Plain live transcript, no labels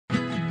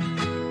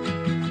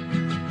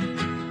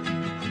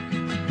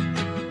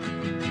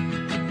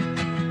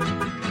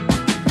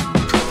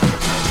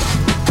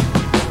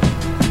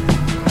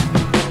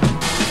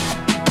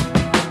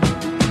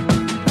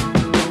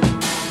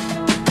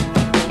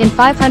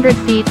500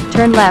 feet,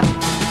 turn left.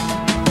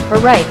 Or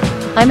right.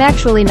 I'm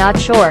actually not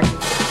sure.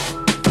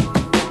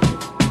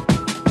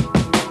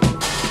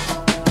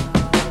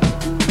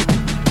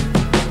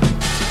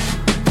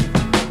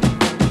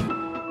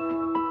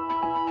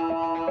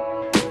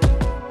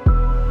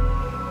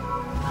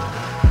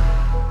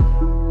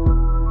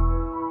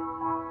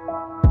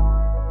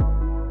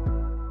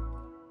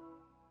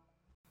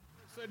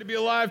 Excited to be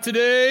alive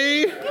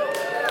today.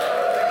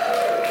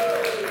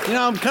 You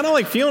know, I'm kind of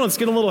like feeling it's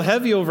getting a little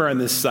heavy over on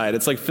this side.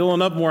 It's like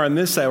filling up more on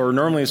this side, where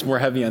normally it's more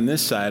heavy on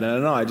this side. I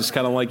don't know. I just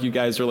kind of like you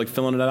guys are like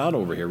filling it out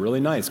over here. Really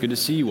nice. Good to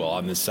see you all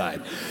on this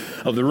side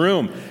of the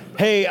room.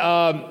 Hey,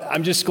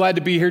 I'm just glad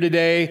to be here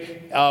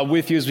today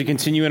with you as we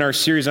continue in our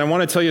series. I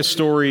want to tell you a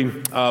story.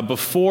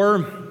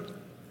 Before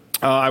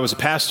I was a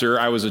pastor,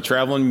 I was a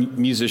traveling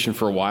musician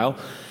for a while,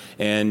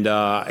 and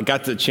I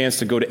got the chance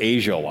to go to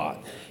Asia a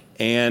lot.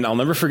 And I'll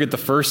never forget the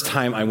first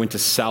time I went to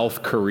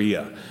South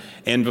Korea.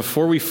 And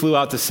before we flew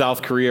out to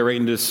South Korea, right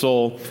into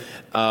Seoul,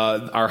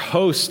 our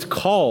host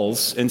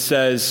calls and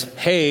says,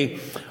 hey,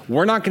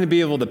 we're not going to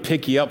be able to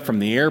pick you up from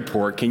the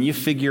airport. Can you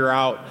figure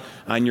out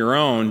on your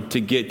own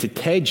to get to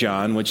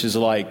Daejeon, which is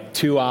like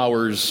 2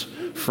 hours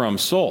from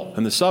Seoul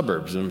in the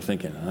suburbs? And I'm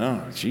thinking,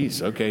 oh,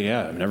 geez, okay,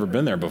 yeah, I've never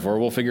been there before.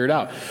 We'll figure it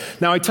out.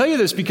 Now, I tell you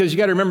this because you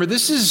got to remember,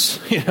 this is,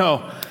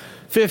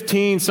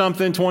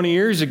 15-something, 20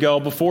 years ago,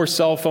 before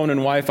cell phone and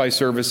Wi-Fi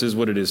service is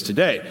what it is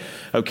today.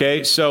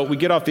 Okay, so we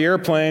get off the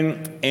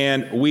airplane,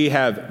 and we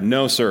have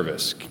no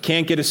service.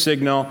 Can't get a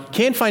signal.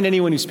 Can't find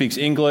anyone who speaks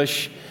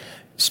English.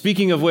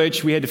 Speaking of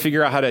which, we had to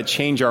figure out how to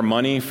change our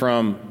money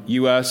from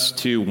U.S.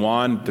 to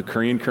won, the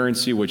Korean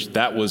currency, which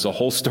that was a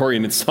whole story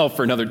in itself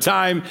for another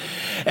time.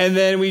 And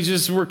then we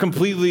just were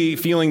completely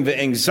feeling the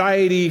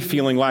anxiety,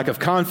 feeling lack of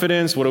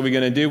confidence. What are we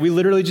going to do? We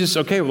literally just,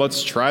 okay, well,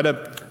 let's try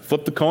to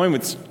flip the coin.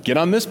 Let's get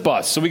on this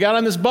bus. So we got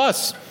on this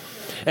bus,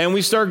 and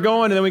we start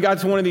going, and then we got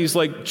to one of these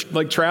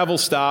like travel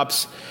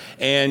stops,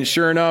 and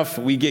sure enough,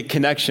 we get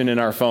connection in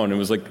our phone. It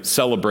was like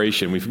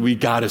celebration. We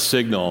got a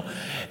signal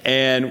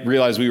and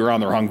realized we were on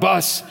the wrong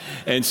bus.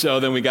 And so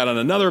then we got on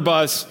another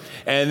bus.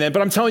 But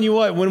I'm telling you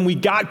what, when we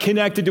got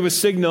connected to a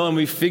signal and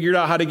we figured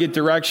out how to get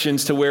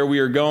directions to where we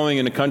were going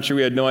in a country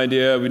we had no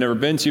idea, we'd never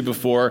been to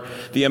before,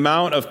 the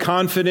amount of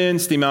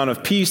confidence, the amount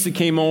of peace that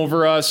came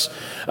over us,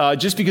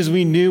 just because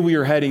we knew we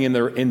were heading in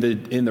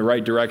the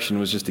right direction,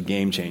 was just a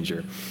game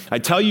changer. I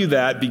tell you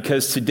that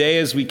because today,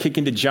 as we kick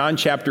into John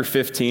chapter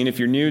 15, if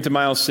you're new to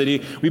Miles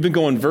City, we've been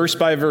going verse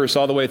by verse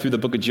all the way through the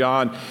book of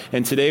John,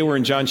 and today we're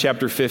in John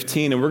chapter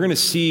 15, and we're going to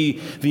see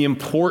the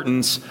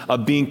importance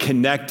of being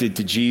connected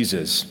to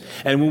Jesus.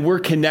 And when we're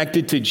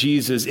connected to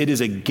Jesus, it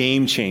is a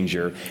game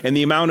changer. And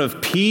the amount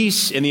of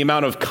peace and the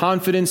amount of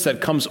confidence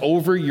that comes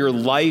over your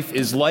life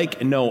is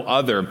like no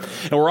other.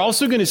 And we're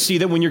also going to see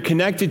that when you're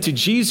connected to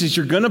Jesus,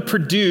 you're going to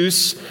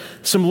produce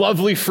some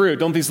lovely fruit.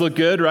 Don't these look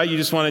good, right? You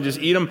just want to just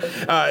eat them.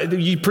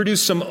 You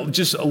produce some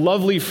just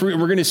lovely fruit.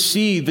 And we're going to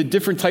see the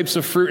different types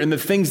of fruit and the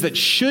things that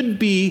should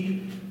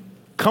be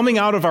coming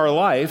out of our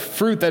life,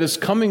 fruit that is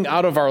coming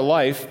out of our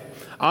life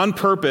on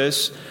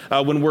purpose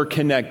when we're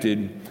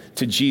connected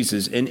to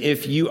Jesus. And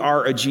if you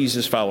are a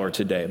Jesus follower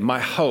today, my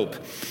hope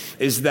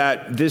is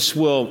that this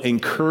will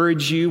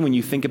encourage you when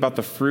you think about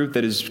the fruit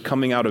that is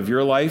coming out of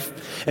your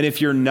life. And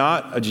if you're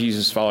not a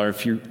Jesus follower,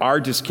 if you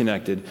are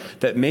disconnected,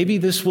 that maybe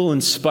this will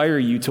inspire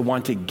you to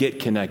want to get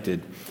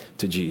connected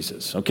to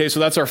Jesus. Okay, so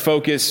that's our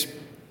focus.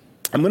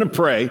 I'm going to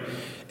pray.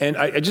 And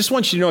I just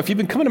want you to know, if you've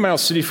been coming to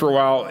Miles City for a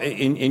while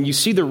and you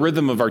see the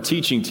rhythm of our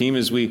teaching team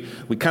as we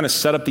kind of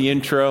set up the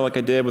intro like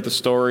I did with the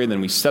story, and then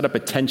we set up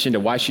attention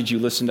to why should you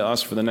listen to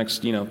us for the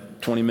next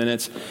 20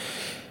 minutes.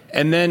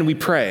 And then we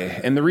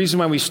pray. And the reason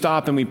why we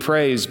stop and we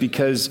pray is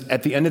because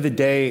at the end of the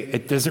day,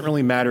 it doesn't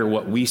really matter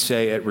what we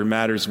say. It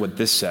matters what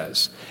this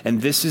says.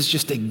 And this is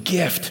just a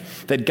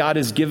gift that God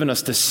has given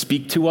us to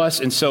speak to us.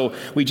 And so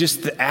we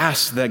just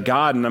ask that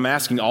God, and I'm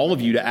asking all of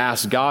you to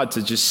ask God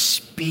to just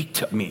speak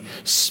to me,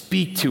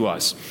 speak to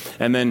us.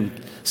 And then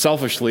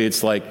selfishly,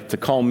 it's like to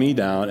calm me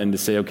down and to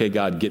say, okay,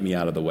 God, get me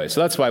out of the way.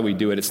 So that's why we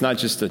do it. It's not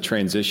just a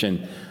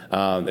transition.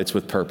 It's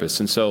with purpose.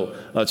 And so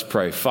let's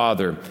pray.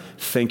 Father,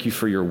 thank you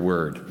for your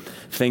word.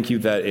 Thank you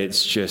that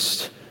it's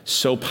just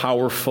so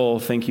powerful.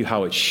 Thank you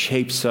how it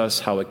shapes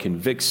us, how it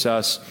convicts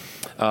us.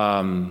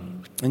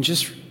 And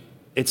just,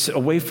 it's a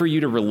way for you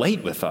to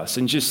relate with us.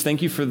 And just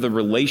thank you for the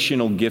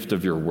relational gift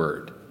of your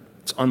word.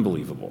 It's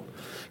unbelievable.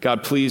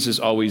 God, please, as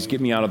always, get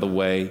me out of the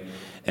way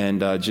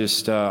and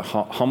just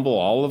humble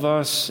all of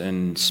us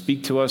and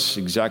speak to us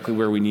exactly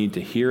where we need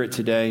to hear it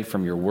today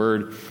from your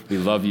word. We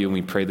love you, and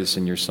we pray this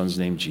in your son's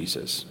name,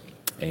 Jesus.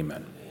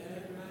 Amen.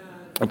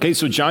 Okay,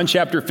 so John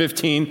chapter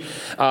 15,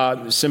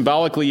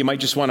 symbolically, you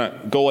might just want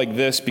to go like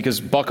this, because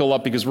buckle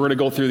up, because we're going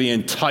to go through the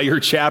entire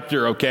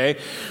chapter, okay?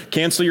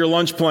 Cancel your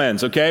lunch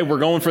plans, okay? We're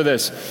going for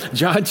this.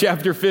 John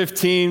chapter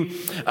 15,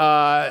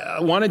 I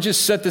want to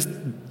just set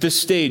this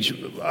stage.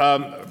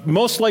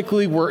 most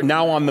likely we're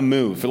now on the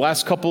move. For the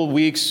last couple of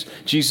weeks,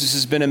 Jesus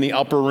has been in the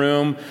upper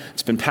room.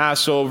 It's been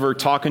Passover,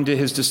 talking to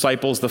his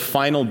disciples, the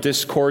final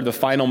discord, the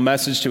final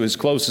message to his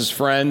closest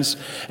friends.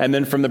 And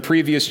then from the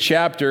previous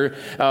chapter,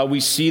 we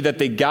see that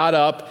they got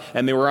up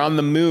and they were on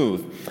the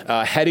move,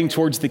 heading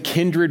towards the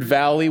Kindred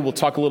Valley. We'll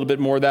talk a little bit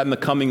more of that in the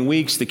coming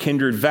weeks. The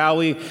Kindred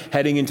Valley,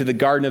 heading into the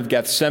Garden of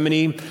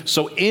Gethsemane.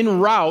 So en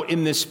route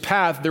in this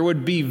path, there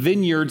would be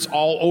vineyards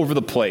all over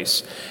the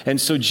place. And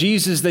so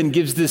Jesus then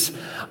gives this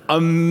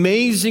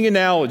amazing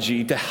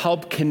analogy to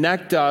help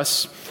connect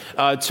us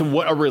to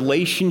what a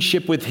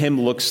relationship with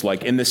him looks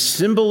like. And the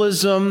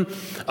symbolism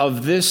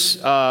of this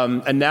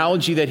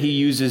analogy that he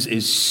uses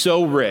is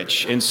so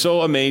rich and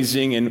so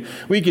amazing. And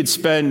we could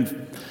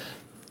spend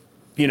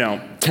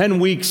 10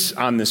 weeks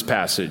on this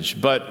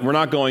passage, but we're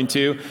not going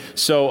to.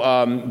 So,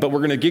 but we're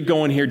going to get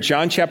going here.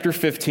 John chapter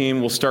 15,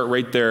 we'll start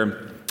right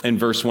there in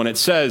verse 1. It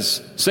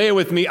says, say it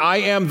with me, I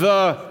am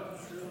the...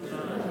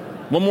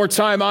 One more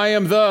time, I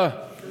am the...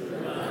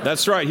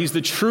 That's right, he's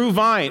the true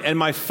vine, and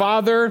my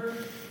Father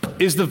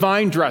is the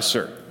vine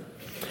dresser.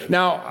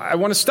 Now, I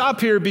want to stop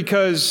here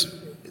because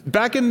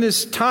back in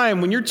this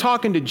time, when you're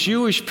talking to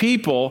Jewish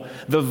people,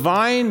 the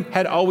vine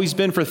had always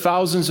been, for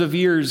thousands of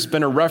years,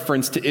 been a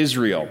reference to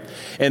Israel.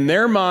 In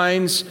their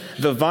minds,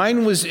 the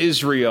vine was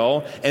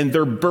Israel, and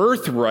their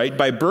birthright,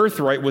 by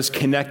birthright, was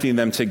connecting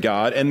them to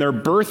God, and their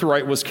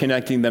birthright was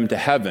connecting them to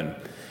heaven,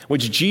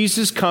 which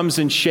Jesus comes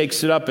and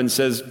shakes it up and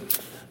says,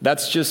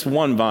 that's just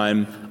one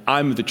vine.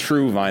 I'm the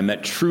true vine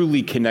that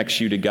truly connects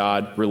you to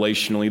God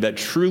relationally, that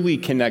truly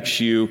connects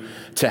you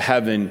to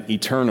heaven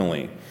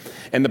eternally.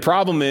 And the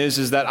problem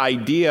is that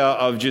idea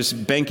of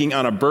just banking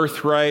on a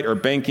birthright or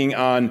banking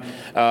on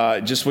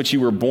just what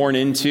you were born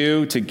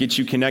into to get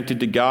you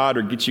connected to God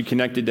or get you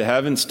connected to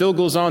heaven still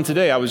goes on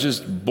today. I was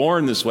just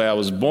born this way. I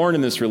was born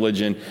in this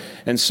religion.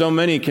 And so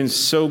many can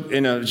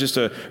in just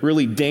a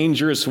really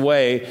dangerous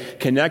way,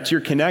 connect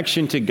your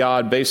connection to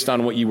God based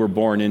on what you were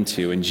born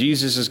into. And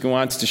Jesus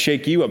wants to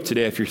shake you up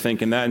today if you're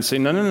thinking that and say,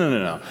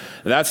 no.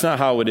 That's not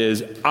how it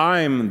is.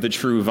 I'm the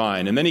true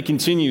vine. And then he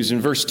continues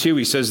in verse 2,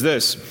 he says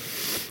this.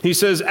 He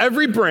says,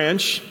 every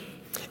branch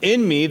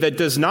in me that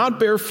does not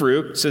bear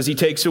fruit, says he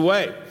takes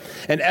away.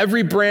 And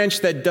every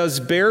branch that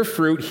does bear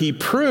fruit, he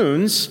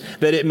prunes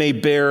that it may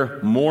bear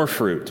more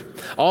fruit.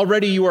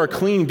 Already you are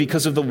clean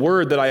because of the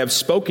word that I have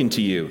spoken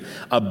to you.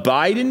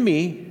 Abide in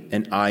me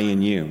and I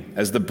in you.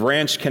 As the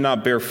branch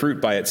cannot bear fruit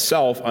by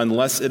itself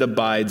unless it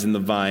abides in the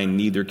vine,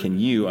 neither can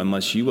you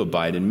unless you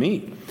abide in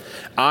me.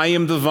 I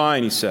am the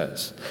vine, he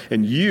says,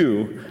 and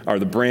you are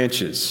the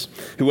branches.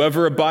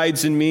 Whoever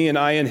abides in me and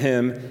I in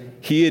him,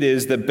 he it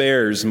is that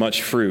bears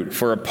much fruit.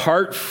 For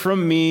apart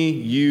from me,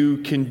 you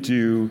can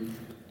do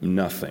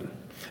nothing.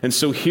 And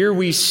so here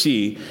we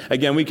see,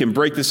 again, we can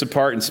break this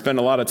apart and spend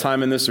a lot of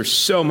time in this. There's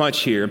so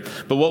much here.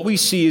 But what we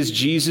see is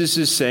Jesus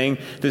is saying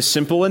this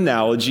simple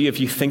analogy. If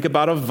you think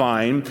about a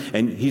vine,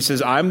 and he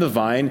says, I'm the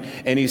vine,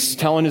 and he's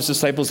telling his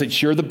disciples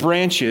that you're the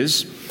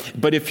branches.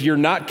 But if you're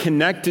not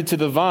connected to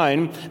the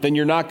vine, then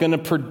you're not going to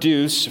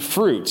produce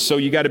fruit. So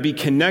you got to be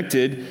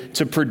connected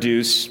to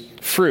produce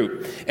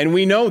fruit. And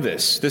we know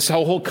this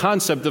whole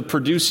concept of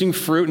producing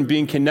fruit and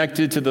being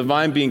connected to the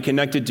vine, being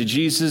connected to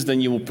Jesus, then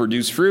you will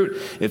produce fruit.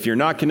 If you're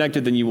not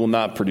connected, then you will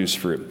not produce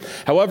fruit.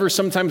 However,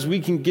 sometimes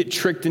we can get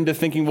tricked into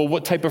thinking, well,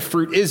 what type of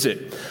fruit is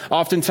it?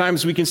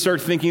 Oftentimes we can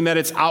start thinking that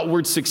it's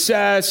outward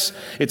success,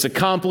 it's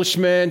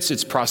accomplishments,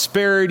 it's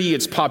prosperity,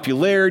 it's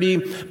popularity.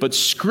 But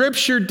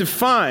Scripture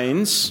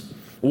defines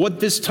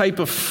what this type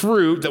of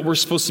fruit that we're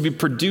supposed to be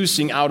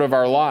producing out of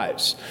our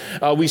lives.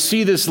 We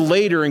see this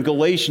later in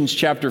Galatians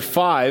chapter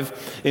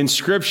 5 in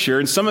Scripture.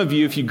 And some of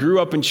you, if you grew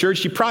up in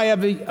church, you probably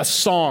have a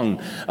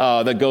song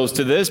that goes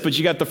to this. But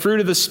you got the fruit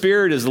of the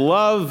Spirit is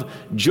love,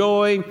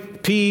 joy,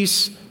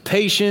 peace,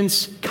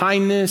 patience,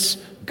 kindness,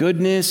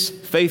 goodness,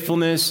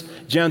 faithfulness,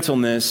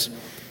 gentleness,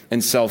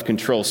 and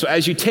self-control. So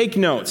as you take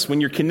notes, when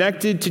you're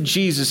connected to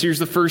Jesus, here's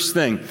the first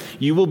thing.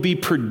 You will be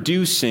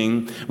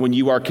producing when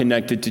you are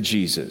connected to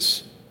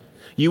Jesus.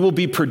 You will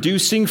be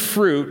producing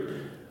fruit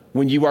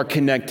when you are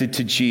connected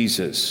to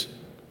Jesus.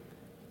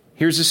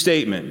 Here's a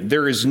statement.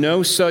 There is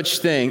no such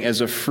thing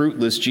as a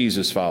fruitless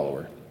Jesus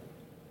follower.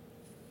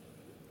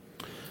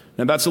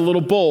 Now that's a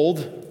little bold,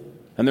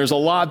 and there's a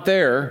lot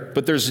there,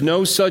 but there's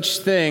no such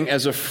thing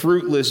as a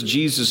fruitless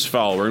Jesus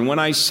follower. And when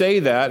I say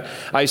that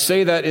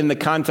in the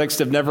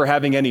context of never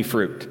having any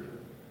fruit.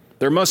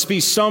 There must be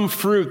some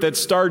fruit that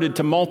started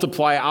to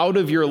multiply out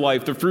of your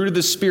life, the fruit of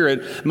the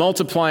Spirit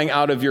multiplying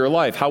out of your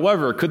life.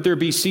 However, could there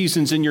be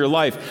seasons in your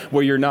life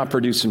where you're not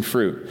producing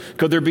fruit?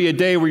 Could there be a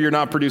day where you're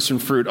not producing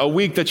fruit? A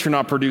week that you're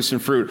not producing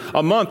fruit?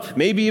 A month,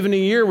 maybe even a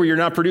year where you're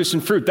not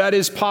producing fruit? That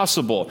is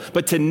possible.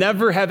 But to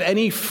never have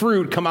any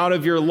fruit come out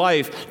of your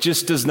life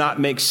just does not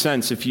make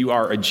sense if you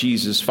are a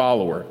Jesus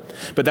follower.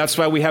 But that's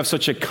why we have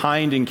such a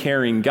kind and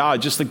caring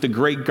God, just like the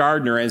great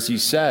gardener, as he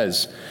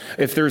says.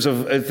 If there's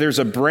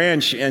a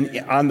branch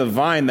and on the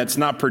vine that's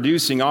not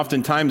producing,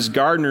 oftentimes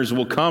gardeners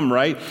will come,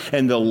 right?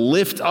 And they'll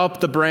lift up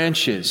the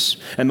branches,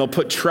 and they'll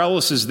put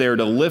trellises there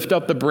to lift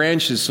up the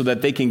branches so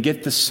that they can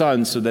get the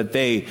sun, so that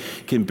they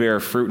can bear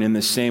fruit. And in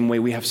the same way,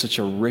 we have such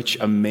a rich,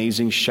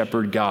 amazing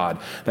shepherd God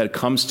that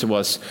comes to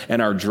us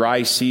in our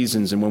dry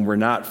seasons and when we're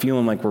not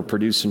feeling like we're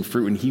producing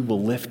fruit, and he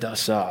will lift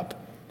us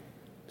up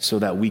so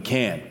that we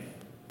can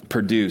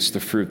produce the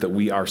fruit that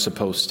we are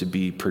supposed to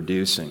be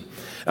producing.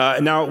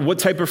 Now, what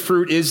type of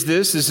fruit is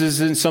this? This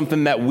isn't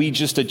something that we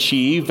just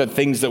achieve, the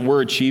things that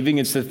we're achieving.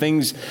 It's the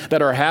things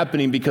that are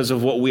happening because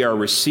of what we are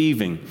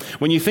receiving.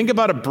 When you think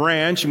about a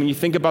branch, and when you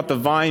think about the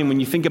vine, when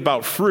you think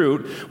about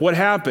fruit, what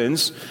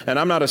happens, and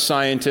I'm not a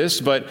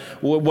scientist, but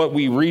what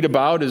we read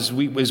about is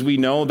we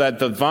know that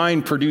the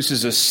vine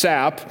produces a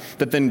sap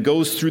that then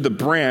goes through the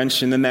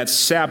branch, and then that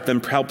sap then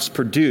helps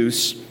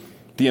produce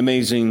the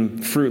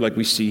amazing fruit like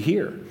we see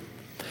here.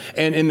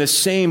 And in the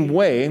same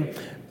way,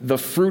 the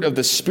fruit of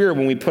the Spirit,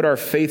 when we put our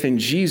faith in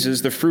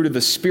Jesus, the fruit of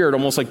the Spirit,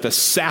 almost like the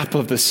sap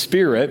of the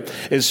Spirit,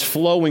 is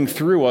flowing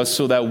through us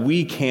so that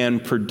we can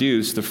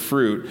produce the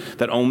fruit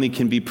that only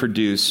can be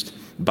produced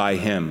by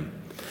him.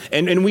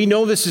 And we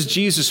know this as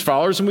Jesus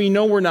followers, and we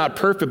know we're not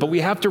perfect, but we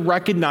have to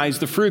recognize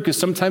the fruit, because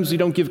sometimes we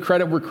don't give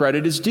credit where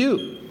credit is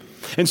due.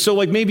 And so,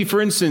 like, maybe, for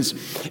instance,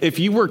 if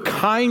you were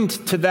kind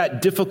to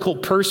that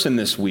difficult person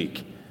this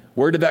week,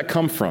 where did that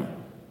come from?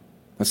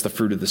 That's the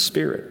fruit of the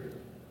Spirit.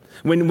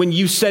 When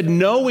you said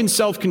no in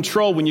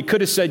self-control, when you could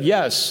have said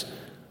yes,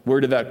 where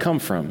did that come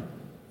from?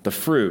 The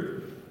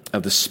fruit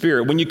of the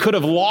Spirit. When you could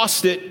have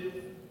lost it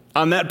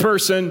on that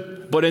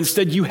person, but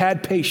instead you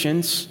had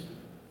patience,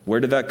 where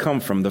did that come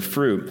from? The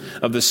fruit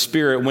of the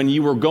Spirit. When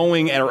you were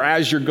going, or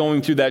as you're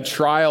going through that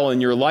trial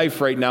in your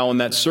life right now, in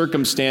that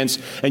circumstance,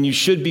 and you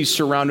should be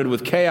surrounded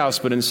with chaos,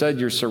 but instead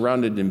you're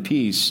surrounded in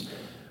peace,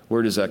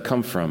 where does that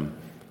come from?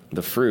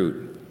 The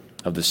fruit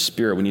of the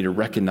Spirit. We need to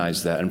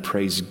recognize that and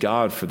praise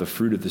God for the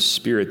fruit of the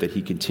Spirit that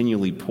he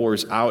continually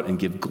pours out, and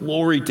give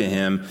glory to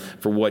him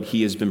for what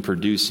he has been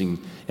producing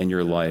in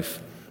your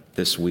life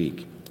this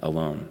week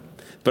alone.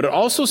 But it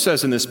also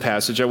says in this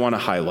passage, I want to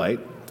highlight,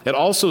 it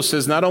also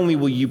says not only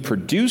will you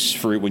produce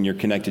fruit when you're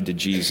connected to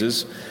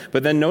Jesus,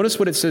 but then notice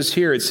what it says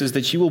here. It says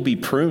that you will be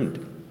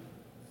pruned.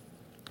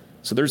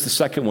 So there's the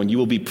second one. You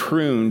will be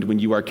pruned when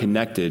you are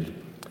connected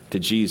to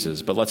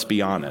Jesus. But let's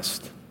be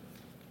honest.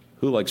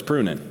 Who likes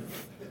pruning?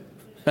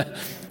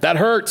 That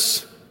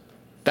hurts.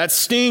 That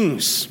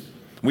stings.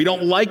 We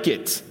don't like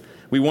it.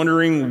 We're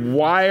wondering,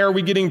 why are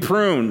we getting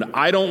pruned?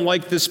 I don't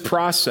like this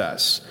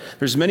process.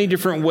 There's many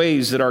different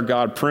ways that our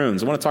God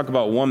prunes. I want to talk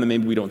about one that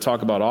maybe we don't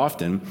talk about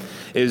often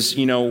is,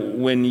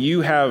 when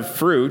you have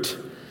fruit,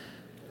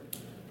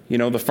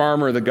 the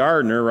farmer or the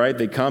gardener, right?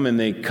 They come and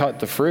they cut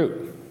the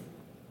fruit.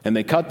 And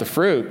they cut the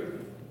fruit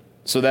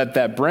so that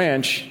that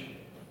branch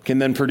can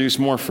then produce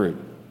more fruit.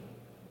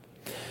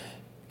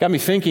 Got me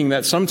thinking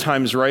that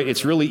sometimes, right,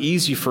 it's really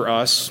easy for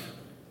us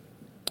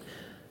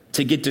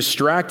to get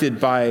distracted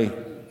by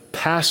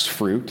past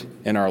fruit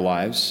in our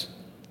lives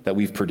that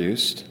we've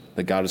produced,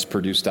 that God has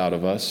produced out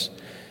of us,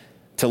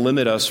 to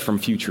limit us from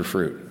future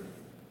fruit.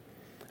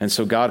 And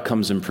so God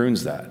comes and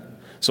prunes that.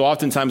 So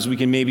oftentimes we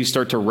can maybe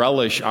start to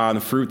relish on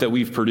the fruit that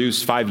we've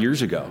produced 5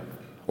 years ago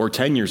or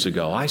 10 years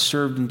ago. I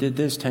served and did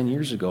this 10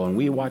 years ago, and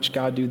we watched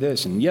God do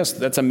this. And yes,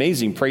 that's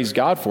amazing. Praise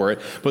God for it.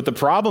 But the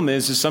problem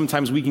is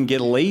sometimes we can get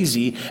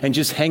lazy and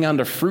just hang on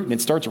to fruit, and it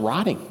starts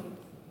rotting.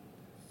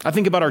 I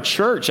think about our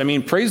church.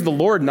 Praise the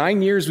Lord,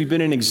 9 years we've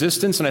been in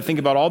existence, and I think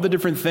about all the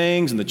different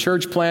things and the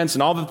church plants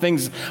and all the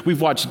things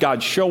we've watched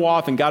God show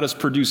off, and God has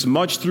produced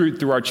much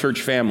through our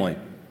church family.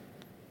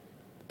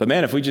 But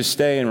man, if we just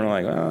stay and we're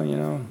like,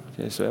 well,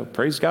 so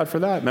praise God for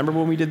that. Remember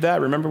when we did that?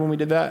 Remember when we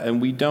did that?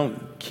 And we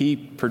don't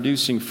keep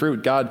producing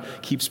fruit. God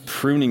keeps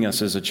pruning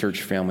us as a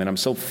church family, and I'm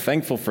so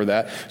thankful for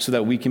that, so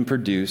that we can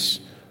produce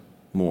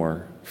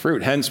more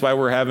fruit. Hence why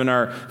we're having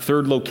our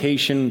third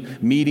location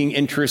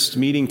interest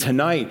meeting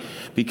tonight,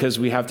 because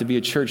we have to be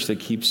a church that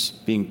keeps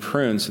being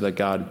pruned so that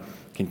God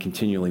can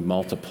continually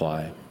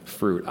multiply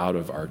fruit out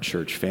of our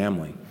church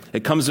family.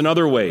 It comes in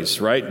other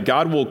ways, right?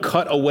 God will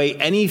cut away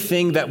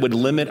anything that would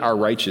limit our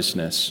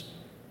righteousness.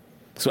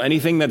 So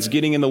anything that's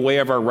getting in the way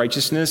of our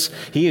righteousness,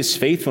 he is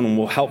faithful and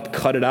will help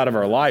cut it out of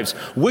our lives,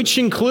 which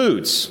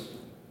includes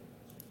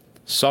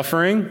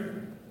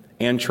suffering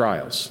and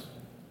trials.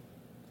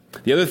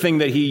 The other thing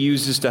that he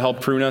uses to help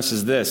prune us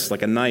is this,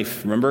 like a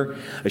knife, remember?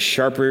 A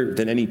sharper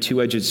than any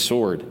two-edged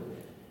sword.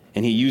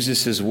 And he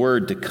uses his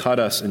word to cut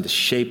us and to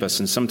shape us,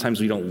 and sometimes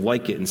we don't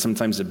like it, and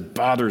sometimes it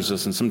bothers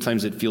us, and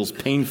sometimes it feels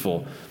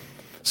painful.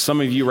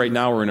 Some of you right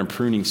now are in a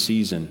pruning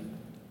season,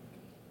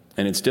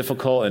 and it's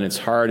difficult and it's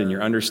hard, and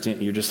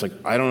you're just like,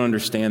 I don't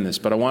understand this.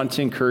 But I want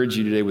to encourage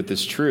you today with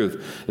this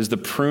truth, is the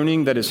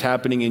pruning that is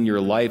happening in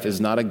your life is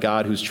not a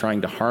God who's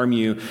trying to harm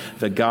you.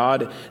 The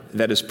God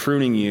that is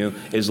pruning you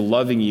is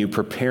loving you,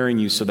 preparing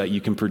you so that you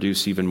can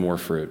produce even more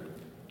fruit.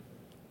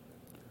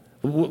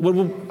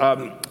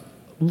 Look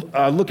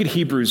at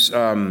Hebrews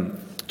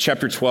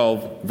chapter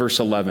 12, verse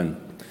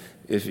 11.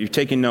 If you're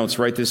taking notes,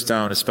 write this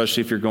down,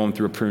 especially if you're going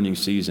through a pruning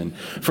season.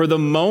 For the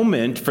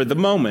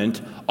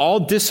moment, all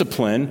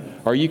discipline,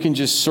 or you can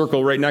just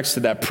circle right next to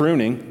that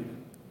pruning,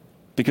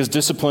 because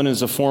discipline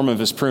is a form of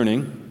his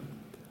pruning.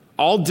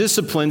 All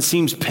discipline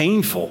seems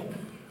painful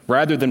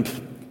rather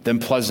than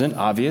pleasant,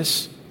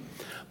 obvious.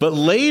 But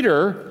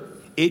later,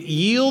 it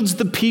yields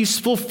the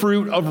peaceful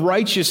fruit of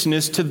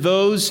righteousness to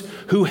those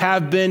who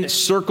have been,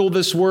 circle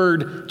this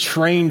word,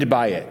 trained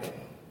by it.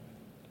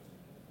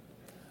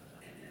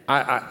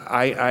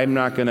 I'm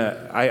not going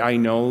to, I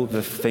know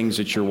the things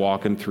that you're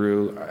walking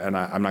through, and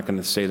I'm not going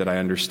to say that I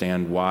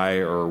understand why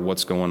or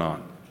what's going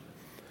on.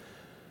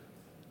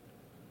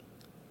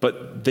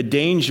 But the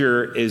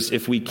danger is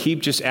if we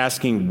keep just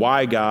asking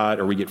why God,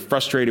 or we get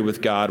frustrated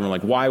with God, and we're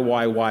like,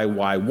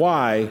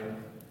 why,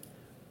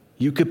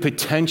 you could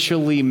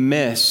potentially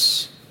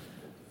miss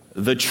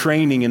the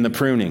training and the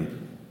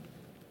pruning.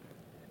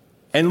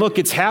 And look,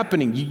 it's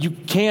happening. You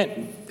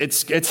can't,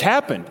 it's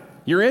happened.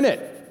 You're in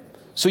it.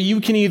 So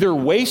you can either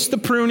waste the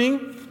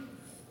pruning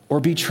or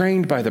be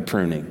trained by the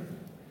pruning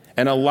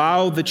and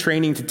allow the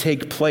training to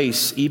take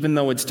place, even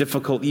though it's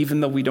difficult,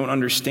 even though we don't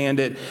understand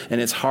it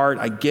and it's hard.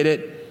 I get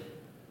it.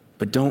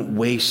 But don't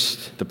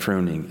waste the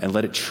pruning and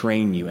let it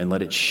train you and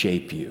let it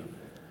shape you.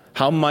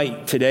 How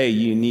might today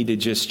you need to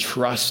just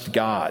trust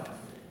God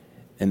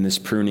in this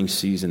pruning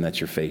season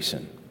that you're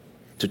facing?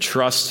 To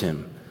trust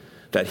him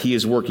that he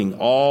is working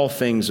all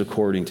things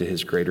according to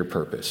his greater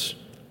purpose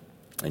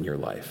in your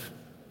life.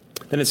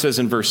 Then it says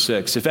in verse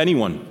 6, if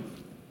anyone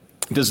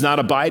does not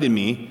abide in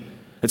me,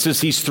 it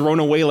says he's thrown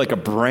away like a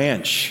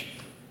branch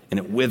and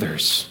it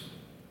withers.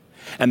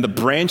 And the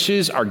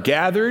branches are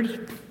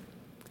gathered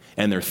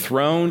and they're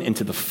thrown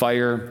into the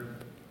fire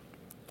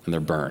and they're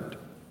burned.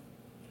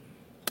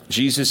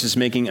 Jesus is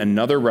making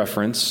another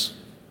reference.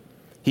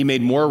 He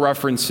made more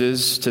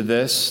references to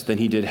this than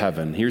he did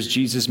heaven. Here's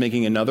Jesus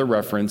making another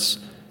reference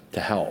to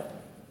hell.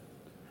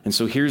 And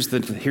so here's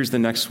the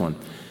next one.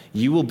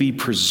 You will be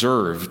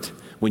preserved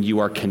when you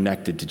are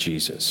connected to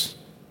Jesus.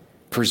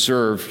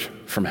 Preserved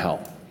from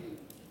hell.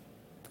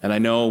 And I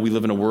know we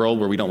live in a world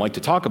where we don't like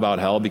to talk about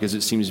hell because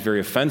it seems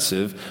very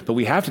offensive, but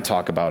we have to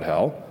talk about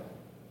hell.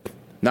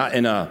 Not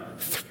in a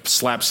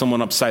slap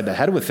someone upside the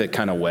head with it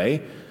kind of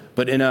way,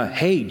 but in a,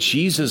 hey,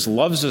 Jesus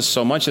loves us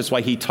so much. That's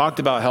why he talked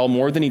about hell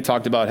more than he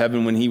talked about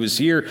heaven when he was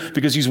here,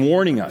 because he's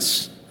warning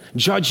us.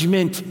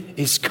 Judgment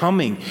is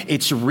coming.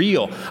 It's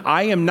real.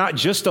 I am not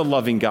just a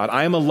loving God.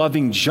 I am a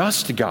loving,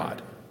 just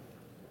God.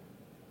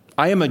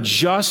 I am a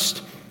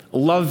just,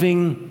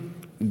 loving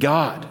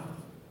God.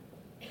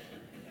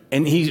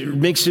 And he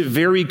makes it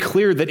very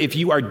clear that if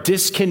you are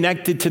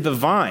disconnected to the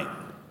vine,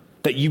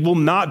 that you will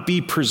not be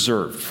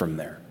preserved from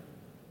there.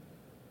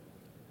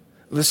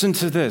 Listen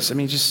to this. I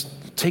mean, just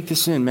take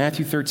this in.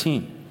 Matthew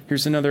 13.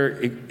 Here's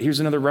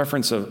another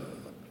reference of,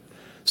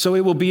 so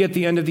it will be at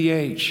the end of the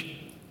age.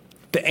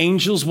 The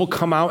angels will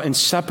come out and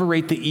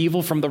separate the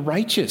evil from the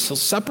righteous. He'll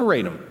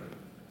separate them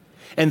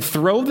and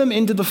throw them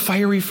into the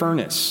fiery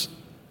furnace.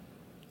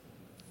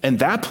 In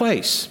that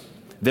place,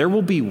 there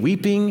will be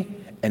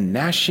weeping and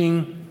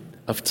gnashing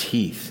of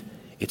teeth.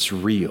 It's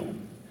real.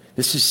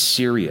 This is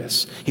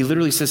serious. He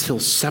literally says he'll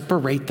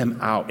separate them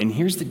out. And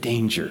here's the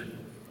danger.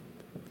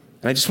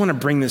 And I just want to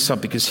bring this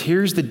up because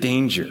here's the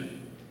danger.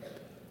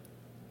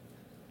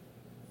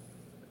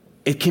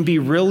 It can be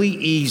really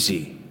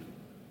easy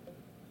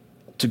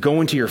to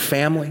go into your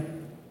family,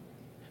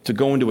 to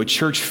go into a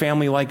church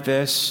family like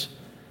this,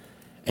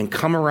 and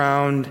come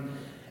around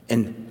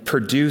and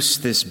produce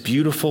this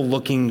beautiful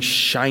looking,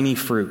 shiny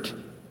fruit,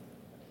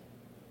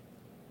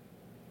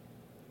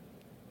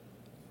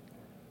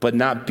 but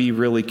not be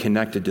really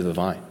connected to the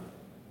vine.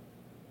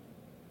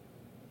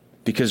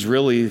 Because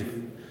really,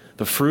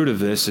 the fruit of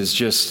this is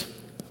just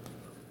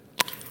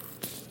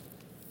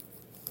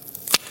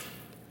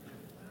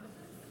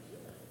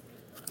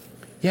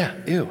yeah,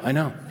 ew, I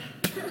know.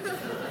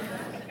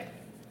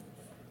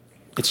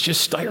 It's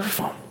just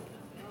styrofoam.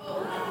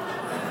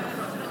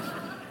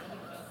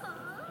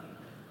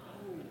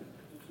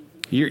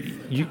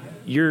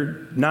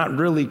 You're not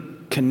really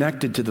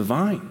connected to the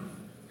vine.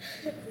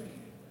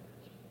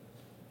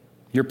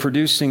 You're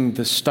producing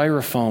the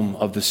styrofoam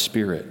of the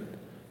Spirit,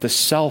 the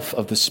self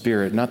of the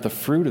Spirit, not the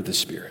fruit of the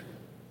Spirit.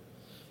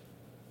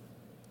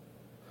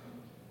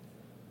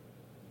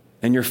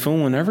 And you're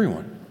fooling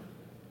everyone.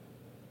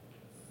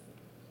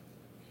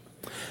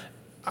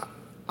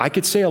 I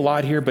could say a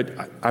lot here, but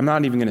I'm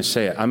not even going to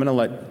say it. I'm going to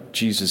let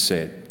Jesus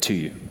say it to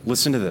you.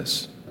 Listen to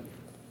this.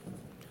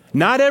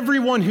 Not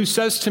everyone who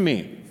says to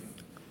me,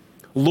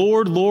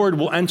 Lord, Lord,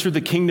 will enter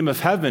the kingdom of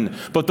heaven,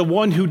 but the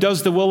one who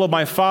does the will of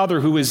my Father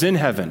who is in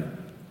heaven.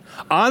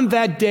 On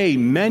that day,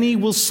 many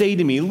will say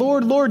to me,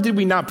 Lord, Lord, did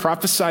we not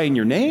prophesy in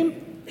your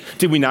name?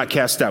 Did we not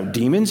cast out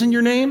demons in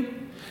your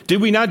name?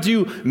 Did we not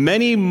do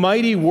many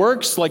mighty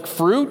works like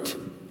fruit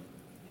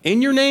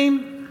in your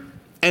name?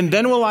 And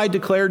then will I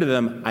declare to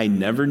them, I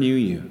never knew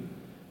you.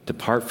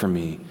 Depart from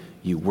me,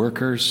 you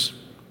workers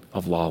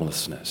of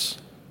lawlessness.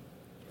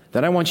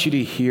 Then I want you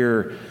to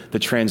hear the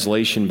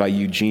translation by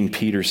Eugene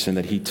Peterson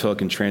that he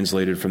took and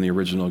translated from the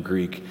original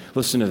Greek.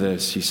 Listen to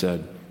this. He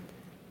said,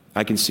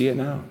 I can see it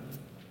now.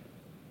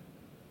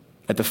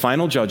 At the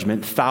final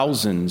judgment,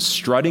 thousands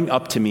strutting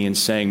up to me and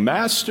saying,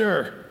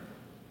 Master,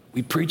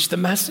 we preached the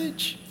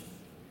message.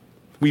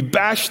 We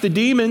bashed the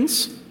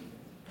demons.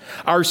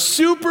 Our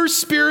super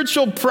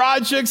spiritual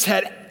projects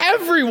had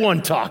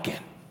everyone talking.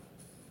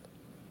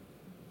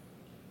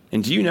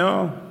 And do you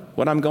know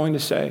what I'm going to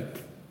say?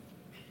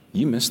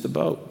 You missed the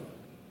boat.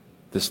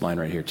 This line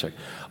right here, check.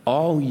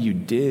 All you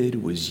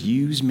did was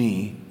use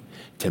me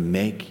to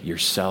make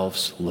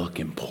yourselves look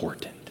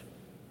important.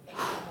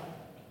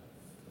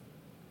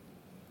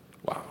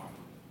 Wow.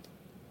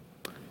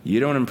 You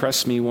don't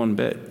impress me one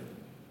bit.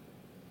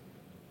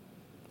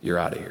 You're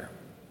out of here.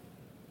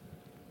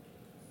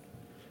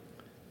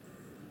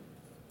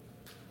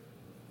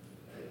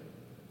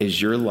 Is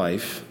your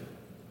life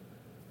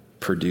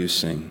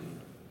producing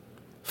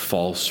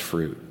false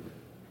fruit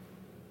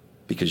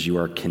because you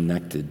are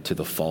connected to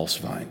the false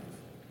vine?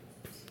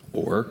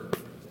 Or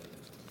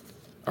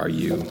are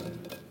you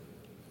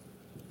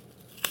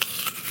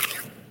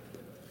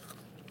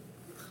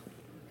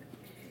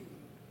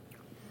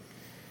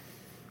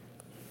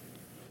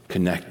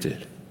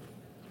connected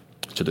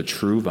to the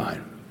true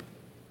vine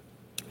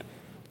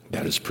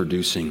that is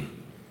producing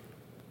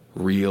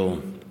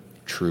real,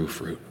 true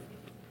fruit?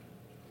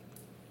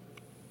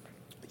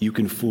 You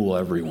can fool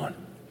everyone,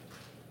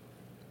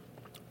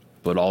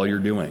 but all you're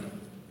doing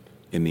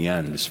in the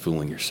end is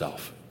fooling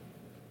yourself.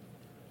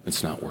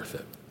 It's not worth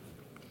it.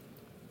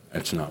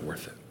 It's not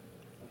worth it.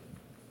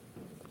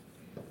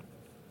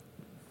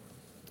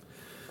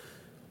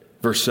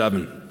 Verse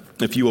 7,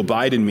 if you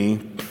abide in me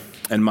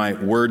and my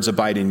words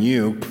abide in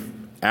you,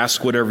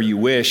 ask whatever you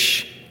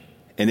wish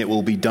and it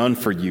will be done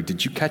for you.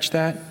 Did you catch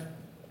that?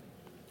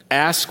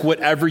 Ask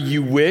whatever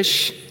you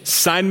wish.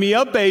 Sign me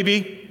up,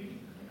 baby.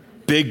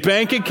 Big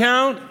bank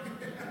account,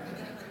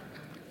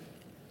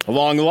 a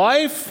long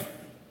life,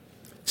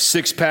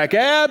 six-pack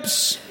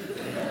abs.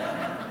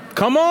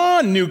 Come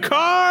on, new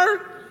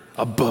car.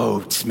 A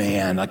boat,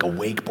 man, like a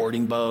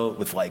wakeboarding boat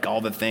with like all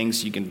the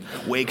things you can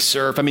wake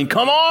surf. I mean,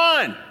 come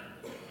on.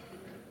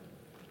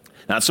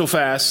 Not so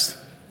fast.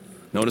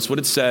 Notice what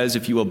it says,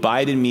 if you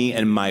abide in me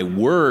and my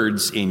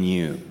words in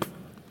you.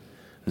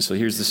 And so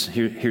here's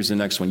the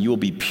next one. You will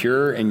be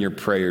pure in your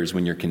prayers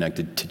when you're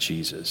connected to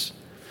Jesus.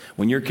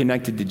 When you're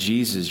connected to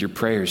Jesus, your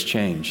prayers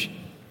change.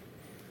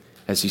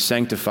 As he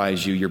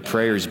sanctifies you, your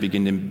prayers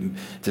begin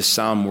to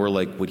sound more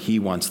like what he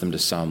wants them to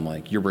sound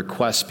like. Your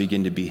requests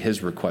begin to be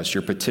his requests.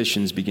 Your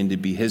petitions begin to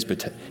be his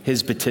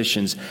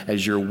petitions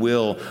as your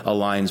will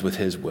aligns with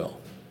his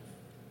will.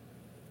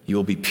 You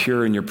will be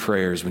pure in your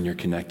prayers when you're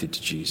connected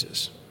to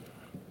Jesus.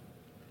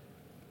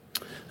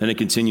 Then it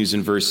continues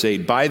in verse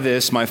 8. By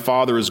this my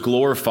Father is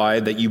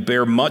glorified, that you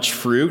bear much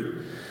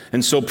fruit,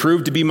 and so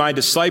prove to be my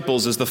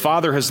disciples. As the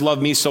Father has loved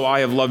me, so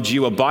I have loved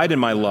you. Abide in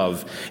my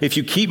love. If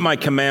you keep my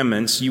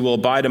commandments, you will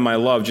abide in my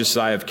love, just as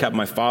I have kept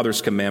my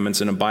Father's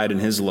commandments and abide in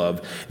his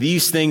love.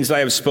 These things I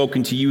have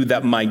spoken to you,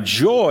 that my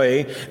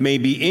joy may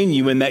be in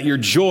you, and that your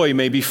joy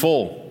may be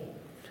full.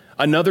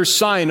 Another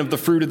sign of the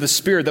fruit of the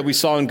Spirit that we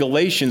saw in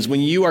Galatians,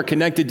 when you are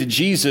connected to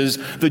Jesus,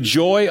 the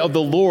joy of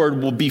the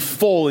Lord will be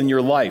full in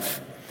your life.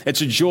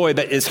 It's a joy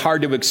that is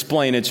hard to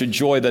explain. It's a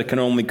joy that can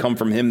only come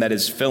from him that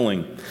is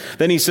filling.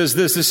 Then he says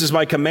this is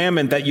my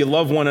commandment, that you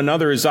love one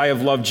another as I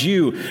have loved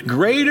you.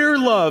 Greater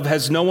love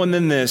has no one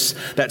than this,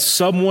 that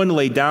someone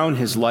lay down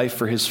his life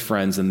for his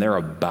friends, and they're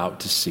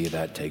about to see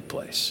that take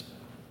place.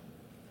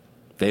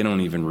 They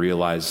don't even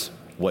realize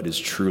what is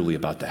truly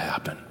about to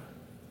happen.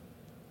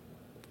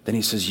 Then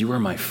he says, you are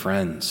my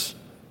friends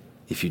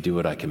if you do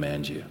what I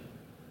command you.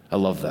 I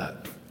love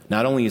that.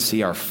 Not only is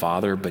he our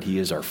Father, but he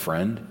is our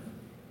friend.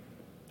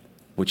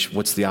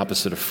 What's the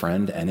opposite of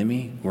friend?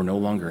 Enemy. We're no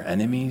longer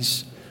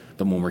enemies.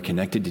 But when we're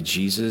connected to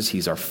Jesus,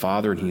 he's our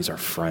Father and he's our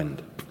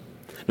friend.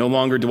 No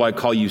longer do I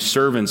call you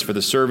servants, for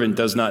the servant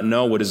does not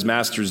know what his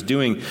master is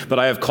doing, but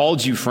I have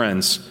called you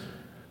friends.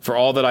 For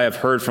all that I have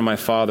heard from my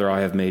Father,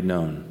 I have made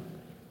known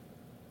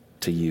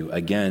to you.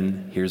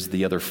 Again, here's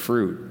the other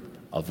fruit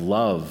of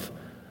love.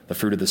 The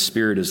fruit of the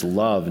Spirit is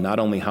love, not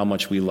only how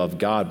much we love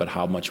God, but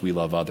how much we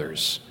love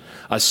others.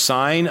 A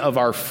sign of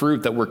our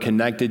fruit that we're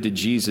connected to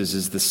Jesus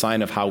is the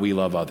sign of how we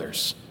love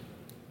others.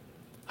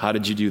 How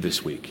did you do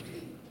this week?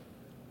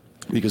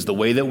 Because the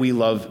way that we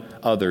love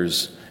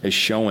others is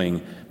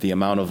showing the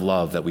amount of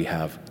love that we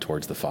have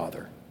towards the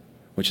Father,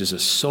 which is a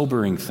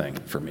sobering thing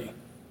for me.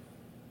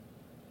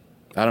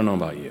 I don't know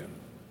about you,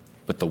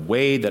 but the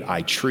way that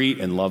I treat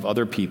and love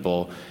other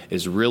people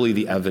is really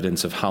the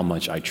evidence of how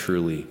much I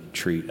truly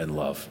treat and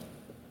love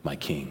my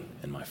King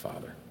and my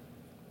Father.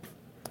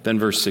 Then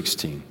verse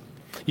 16.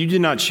 You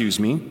did not choose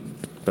me,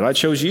 but I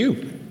chose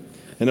you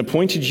and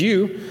appointed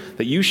you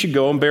that you should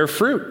go and bear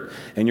fruit,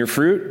 and your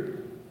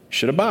fruit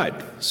should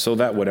abide, so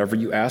that whatever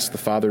you ask the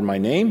Father in my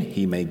name,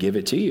 he may give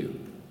it to you.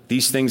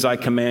 These things I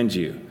command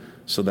you,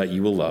 so that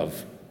you will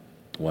love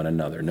one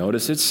another.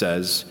 Notice it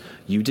says,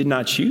 you did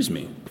not choose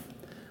me,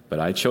 But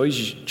I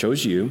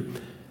chose you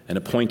and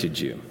appointed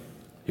you.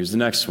 Here's the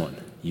next one.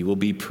 You will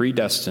be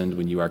predestined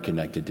when you are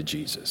connected to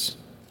Jesus.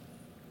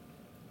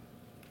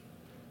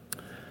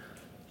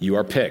 You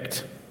are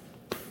picked.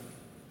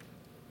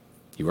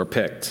 You are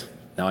picked.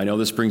 Now, I know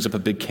this brings up a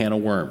big can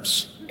of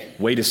worms.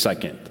 Wait a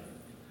second.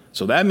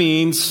 So that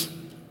means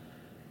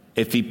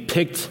if he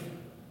picked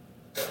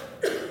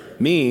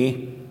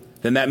me,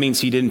 then that means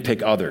he didn't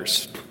pick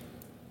others.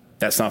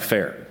 That's not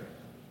fair.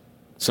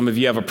 Some of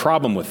you have a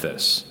problem with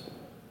this.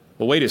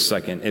 Well, wait a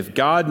second. If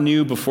God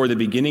knew before the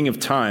beginning of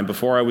time,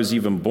 before I was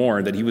even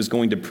born, that he was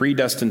going to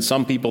predestine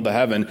some people to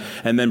heaven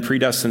and then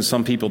predestine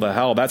some people to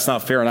hell, that's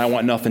not fair, and I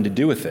want nothing to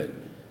do with it.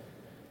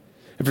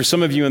 And for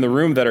some of you in the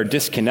room that are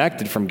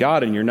disconnected from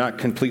God and you're not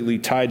completely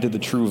tied to the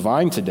true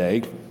vine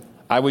today,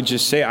 I would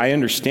just say, I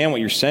understand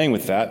what you're saying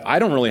with that. I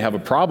don't really have a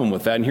problem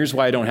with that. And here's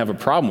why I don't have a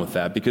problem with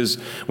that. Because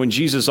when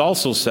Jesus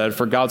also said,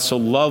 for God so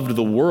loved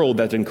the world,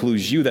 that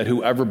includes you, that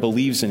whoever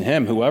believes in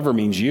him, whoever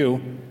means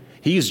you,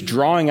 he is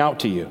drawing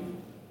out to you.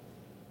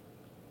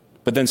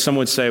 But then some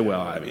would say,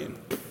 well, I mean,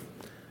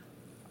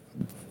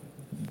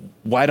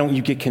 why don't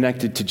you get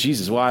connected to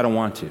Jesus? Well, I don't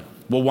want to.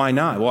 Well, why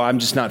not? Well, I'm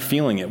just not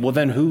feeling it. Well,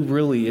 then who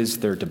really is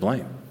there to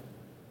blame?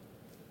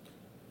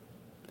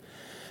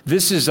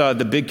 This is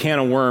the big can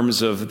of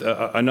worms of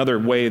another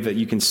way that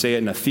you can say it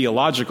in a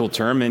theological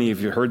term. Many of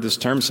you have heard this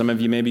term. Some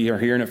of you maybe are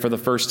hearing it for the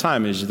first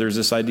time. There's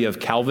this idea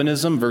of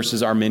Calvinism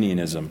versus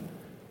Arminianism.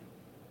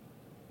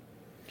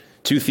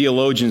 Two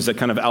theologians that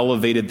kind of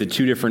elevated the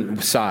two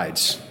different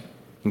sides.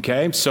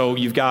 Okay, so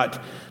you've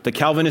got the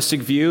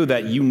Calvinistic view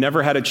that you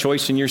never had a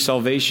choice in your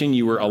salvation.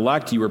 You were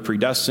elect, you were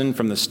predestined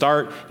from the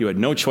start. You had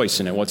no choice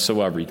in it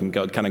whatsoever. You can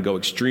kind of go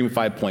extreme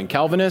 5-point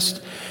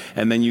Calvinist,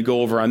 and then you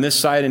go over on this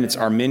side, and it's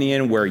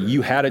Arminian, where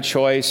you had a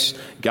choice.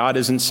 God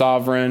isn't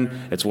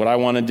sovereign. It's what I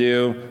want to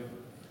do.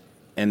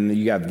 And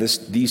you have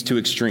these two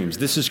extremes.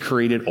 This has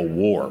created a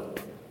war.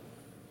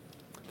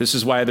 This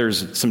is why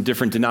there's some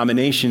different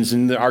denominations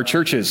in our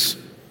churches.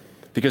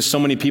 Because so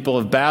many people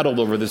have battled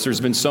over this.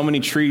 There's been so many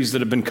trees that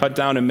have been cut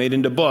down and made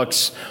into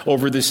books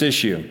over this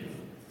issue.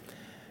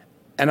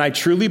 And I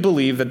truly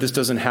believe that this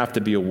doesn't have to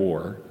be a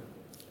war,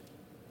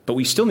 but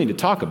we still need to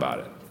talk about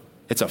it.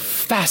 It's a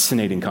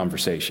fascinating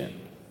conversation.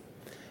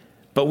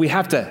 But we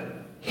have to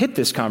hit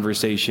this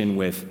conversation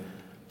with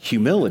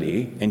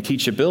humility and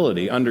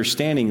teachability,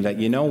 understanding that,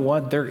 you know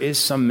what, there is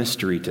some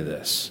mystery to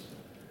this.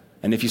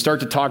 And if you start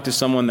to talk to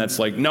someone that's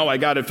like, no, I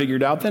got it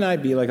figured out, then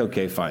I'd be like,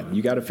 okay, fine.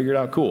 You got it figured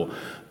out, cool.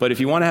 But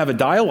if you want to have a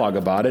dialogue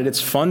about it, it's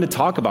fun to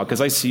talk about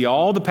because I see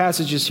all the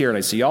passages here and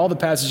I see all the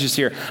passages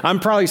here. I'm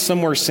probably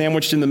somewhere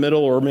sandwiched in the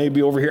middle or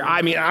maybe over here.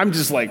 I mean, I'm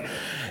just like,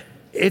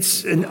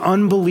 it's an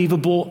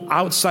unbelievable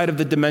outside of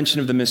the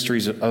dimension of the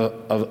mysteries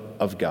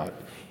of God.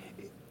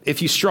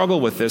 If you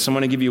struggle with this, I'm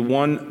going to give you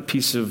one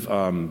piece of,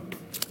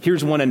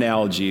 here's one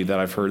analogy that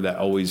I've heard that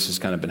always has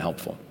kind of been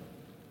helpful.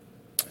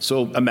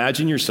 So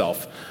imagine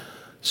yourself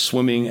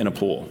swimming in a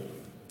pool,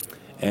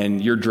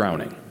 and you're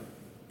drowning.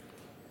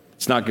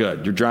 It's not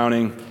good. You're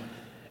drowning,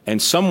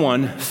 and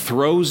someone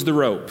throws the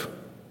rope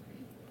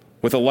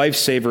with a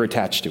lifesaver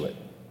attached to it.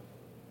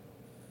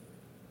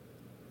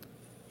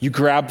 You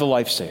grab the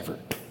lifesaver,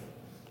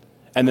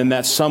 and then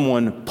that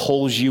someone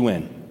pulls you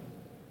in.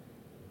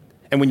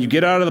 And when you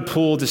get out of the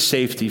pool to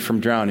safety from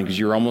drowning, because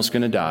you're almost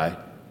going to die,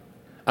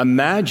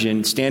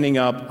 imagine standing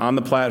up on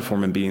the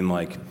platform and being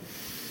like,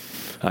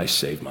 I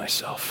saved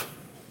myself.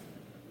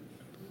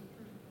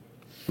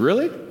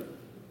 Really?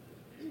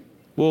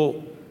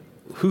 Well,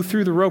 who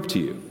threw the rope to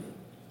you?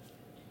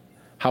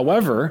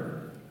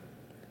 However,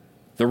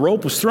 the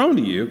rope was thrown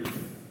to you,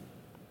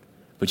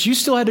 but you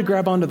still had to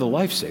grab onto the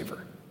lifesaver.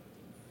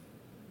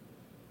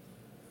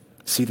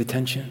 See the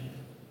tension?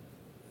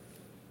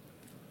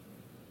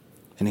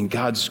 And in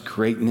God's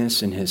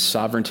greatness and his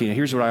sovereignty, and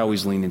here's what I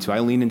always lean into. I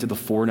lean into the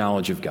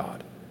foreknowledge of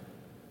God.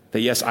 That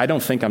yes, I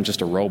don't think I'm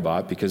just a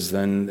robot, because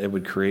then it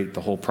would create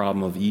the whole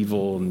problem of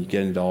evil and you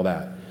get into all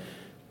that.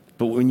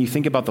 But when you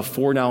think about the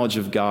foreknowledge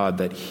of God,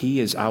 that he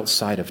is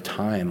outside of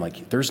time,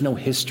 like there's no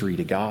history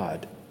to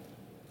God.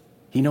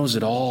 He knows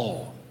it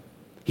all.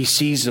 He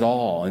sees it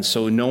all. And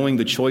so knowing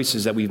the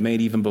choices that we've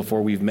made even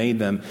before we've made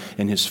them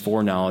in his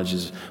foreknowledge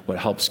is what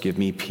helps give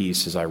me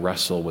peace as I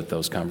wrestle with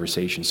those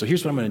conversations. So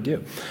here's what I'm going to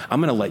do. I'm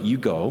going to let you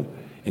go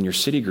in your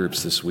city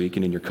groups this week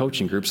and in your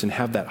coaching groups and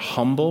have that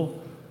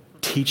humble,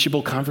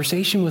 teachable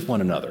conversation with one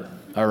another.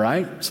 All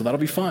right? So that'll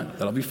be fun.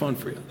 That'll be fun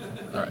for you.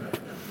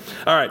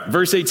 All right.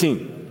 Verse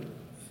 18.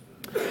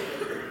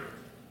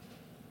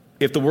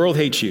 If the world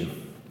hates you,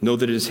 know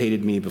that it has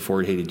hated me before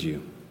it hated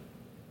you.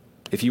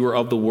 If you were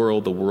of the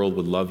world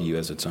would love you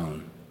as its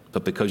own.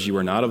 But because you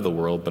are not of the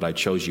world, but I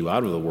chose you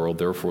out of the world,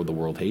 therefore the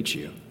world hates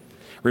you.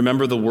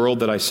 Remember the word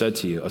that I said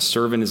to you, a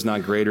servant is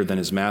not greater than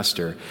his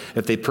master.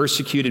 If they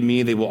persecuted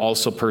me, they will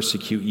also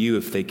persecute you.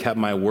 If they kept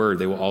my word,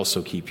 they will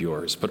also keep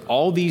yours. But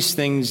all these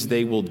things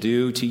they will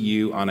do to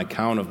you on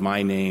account of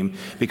my name,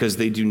 because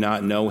they do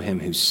not know him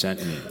who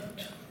sent me.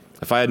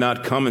 If I had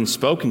not come and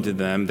spoken to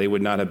them, they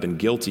would not have been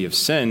guilty of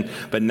sin,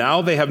 but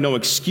now they have no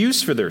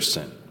excuse for their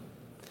sin.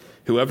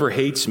 Whoever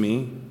hates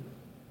me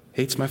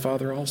hates my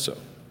Father also.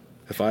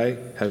 If I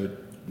have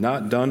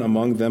not done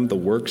among them the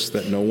works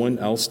that no one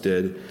else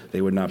did,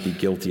 they would not be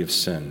guilty of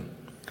sin.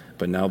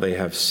 But now they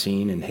have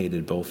seen and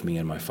hated both me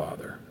and my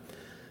Father.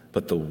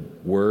 But the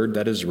word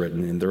that is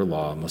written in their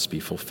law must be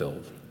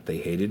fulfilled. They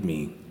hated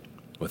me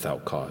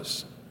without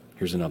cause.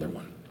 Here's another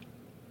one.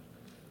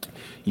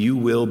 You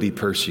will be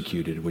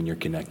persecuted when you're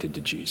connected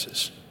to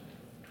Jesus.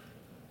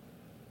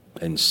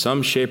 In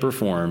some shape or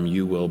form,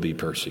 you will be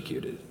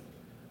persecuted.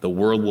 The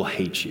world will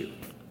hate you.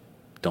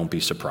 Don't be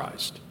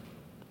surprised.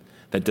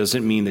 That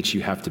doesn't mean that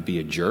you have to be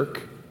a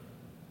jerk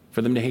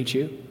for them to hate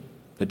you.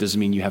 That doesn't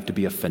mean you have to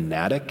be a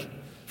fanatic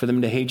for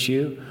them to hate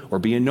you or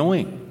be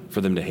annoying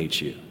for them to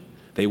hate you.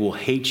 They will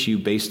hate you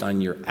based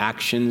on your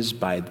actions,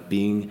 by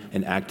being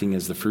and acting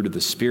as the fruit of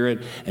the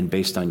Spirit, and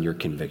based on your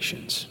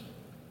convictions.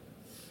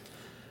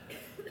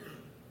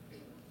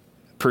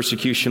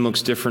 Persecution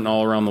looks different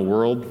all around the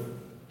world.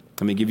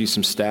 Let me give you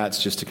some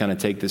stats just to kind of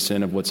take this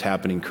in of what's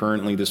happening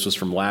currently. This was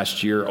from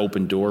last year,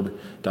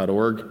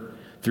 opendoor.org.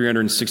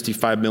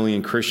 365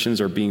 million Christians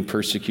are being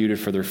persecuted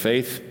for their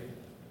faith.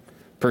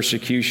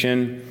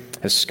 Persecution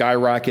has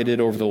skyrocketed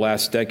over the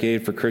last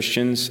decade for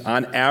Christians.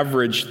 On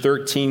average,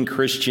 13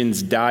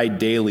 Christians die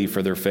daily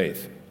for their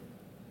faith.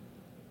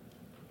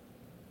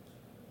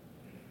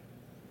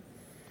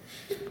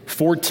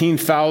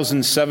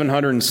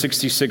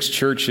 14,766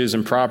 churches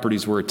and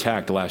properties were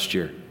attacked last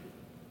year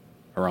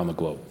around the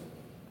globe.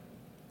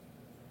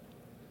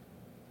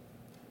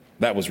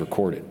 That was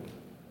recorded.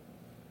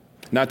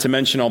 Not to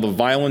mention all the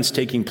violence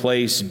taking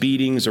place,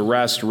 beatings,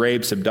 arrests,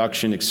 rapes,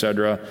 abduction,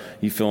 etc.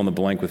 You fill in the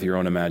blank with your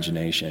own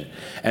imagination.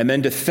 And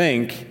then to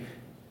think,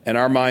 in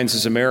our minds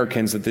as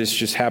Americans, that this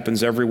just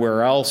happens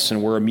everywhere else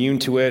and we're immune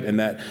to it and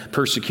that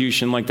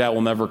persecution like that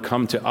will never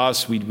come to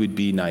us, we would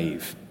be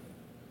naive.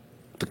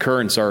 The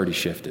current's already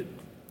shifted.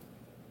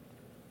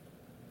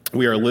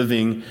 We are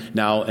living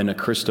now in a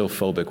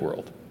Christophobic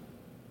world.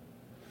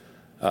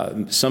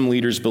 Some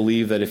leaders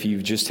believe that if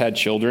you've just had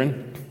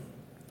children,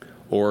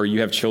 or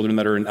you have children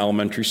that are in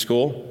elementary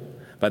school,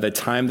 by the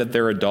time that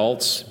they're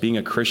adults, being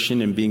a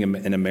Christian and being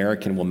an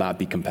American will not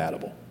be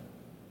compatible.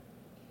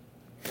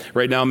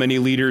 Right now, many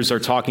leaders are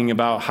talking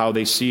about how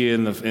they see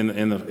in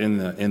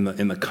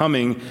the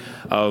coming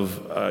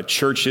of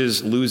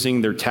churches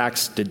losing their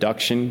tax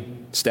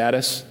deduction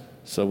status.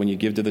 So when you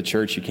give to the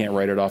church, you can't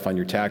write it off on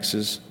your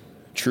taxes.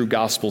 True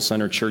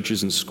gospel-centered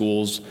churches and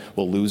schools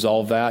will lose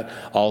all of that.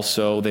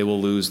 Also, they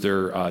will lose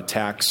their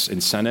tax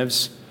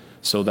incentives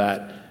so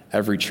that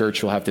every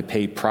church will have to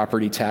pay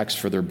property tax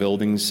for their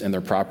buildings and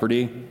their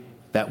property.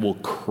 That will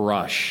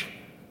crush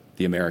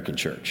the American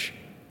church.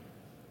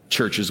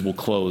 Churches will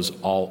close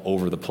all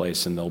over the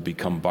place and they'll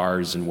become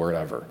bars and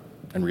wherever,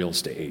 and real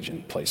estate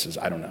agent places.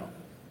 I don't know.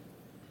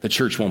 The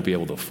church won't be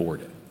able to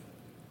afford it.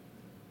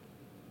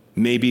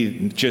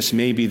 Maybe, just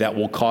maybe, that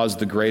will cause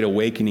the great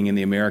awakening in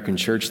the American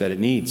church that it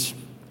needs.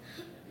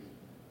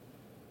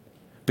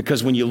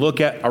 Because when you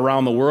look at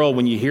around the world,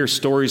 when you hear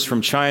stories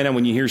from China,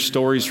 when you hear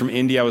stories from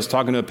India, I was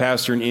talking to a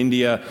pastor in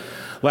India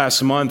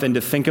last month, and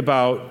to think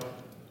about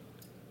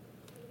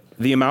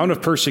the amount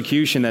of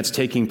persecution that's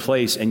taking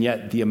place, and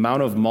yet the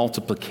amount of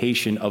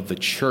multiplication of the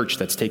church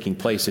that's taking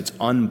place, it's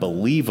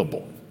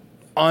unbelievable.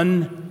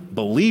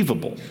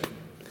 Unbelievable.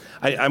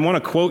 I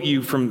want to quote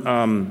you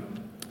from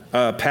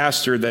a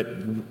pastor that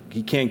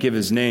he can't give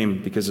his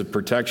name because of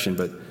protection,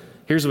 but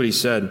here's what he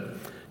said.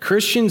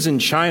 Christians in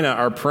China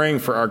are praying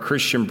for our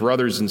Christian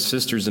brothers and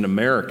sisters in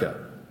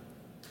America.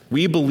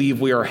 We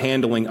believe we are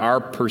handling our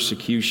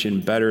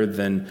persecution better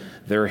than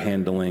they're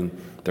handling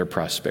their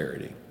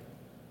prosperity.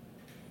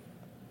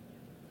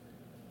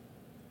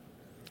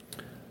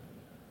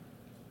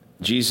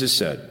 Jesus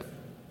said,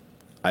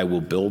 I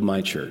will build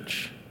my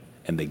church,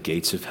 and the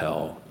gates of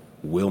hell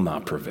will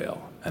not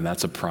prevail. And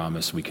that's a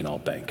promise we can all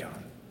bank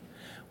on.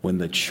 When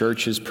the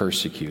church is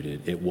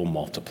persecuted, it will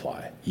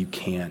multiply. You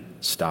can't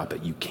stop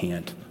it. You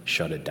can't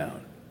shut it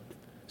down.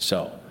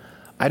 So,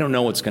 I don't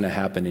know what's going to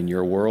happen in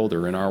your world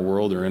or in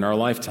our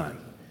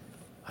lifetime.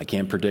 I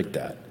can't predict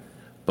that.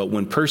 But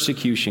when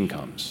persecution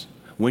comes,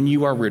 when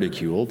you are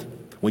ridiculed,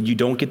 when you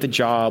don't get the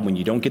job, when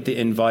you don't get the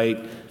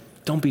invite,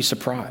 don't be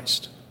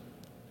surprised.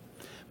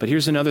 But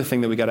here's another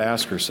thing that we got to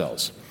ask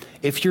ourselves.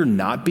 If you're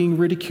not being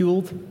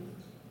ridiculed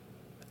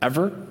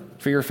ever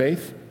for your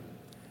faith,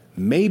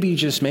 maybe,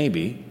 just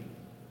maybe,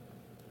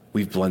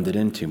 we've blended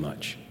in too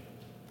much.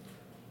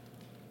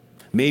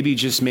 Maybe,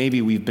 just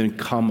maybe, we've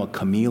become a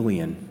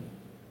chameleon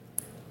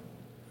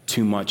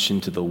too much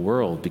into the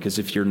world. Because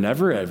if you're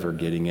never, ever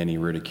getting any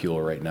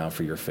ridicule right now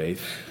for your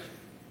faith,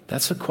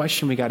 that's a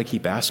question we got to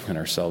keep asking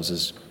ourselves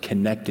as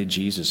connected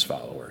Jesus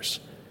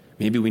followers.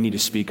 Maybe we need to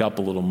speak up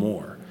a little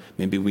more.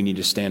 Maybe we need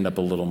to stand up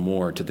a little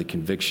more to the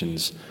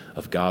convictions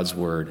of God's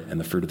word and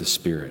the fruit of the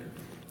Spirit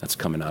that's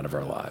coming out of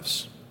our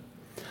lives.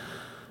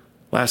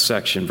 Last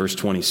section, verse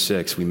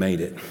 26, we made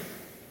it.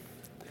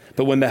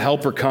 But when the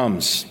Helper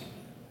comes,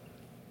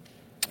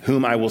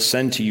 whom I will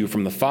send to you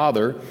from the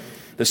Father,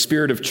 the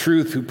Spirit of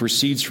truth who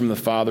proceeds from the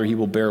Father, he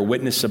will bear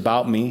witness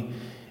about me,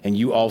 and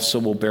you also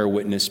will bear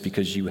witness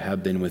because you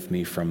have been with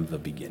me from the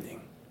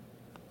beginning.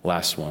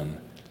 Last one.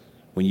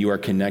 When you are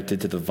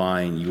connected to the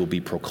vine, you will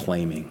be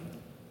proclaiming.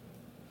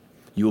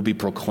 You will be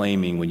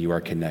proclaiming when you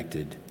are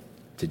connected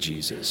to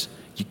Jesus.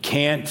 You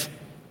can't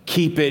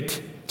keep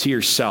it to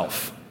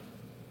yourself.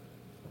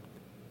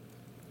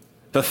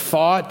 The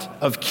thought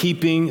of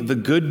keeping the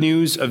good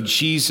news of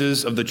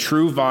Jesus, of the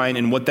true vine,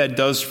 and what that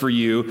does for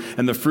you,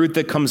 and the fruit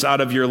that comes out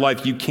of your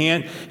life, you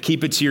can't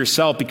keep it to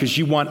yourself because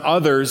you want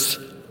others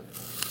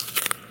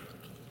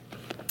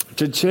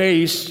to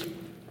taste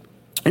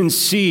and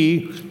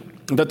see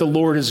that the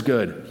Lord is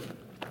good.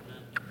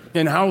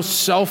 And how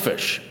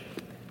selfish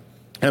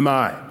am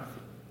I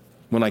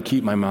when I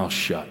keep my mouth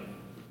shut?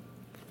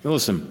 Now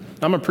listen,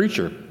 I'm a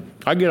preacher.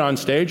 I get on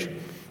stage.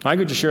 I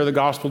get to share the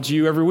gospel to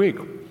you every week.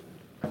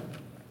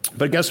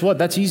 But guess what?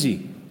 That's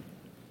easy.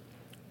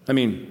 I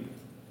mean,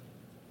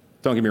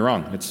 don't get me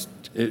wrong.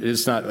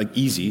 It's not like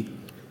easy.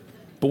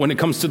 But when it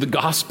comes to the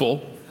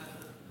gospel,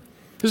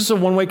 this is a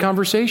one-way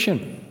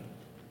conversation.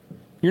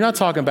 You're not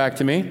talking back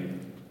to me.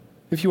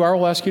 If you are,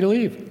 we'll ask you to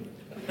leave.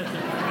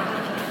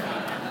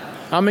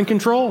 I'm in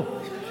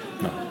control.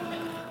 No.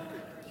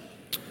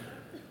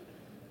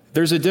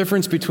 There's a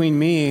difference between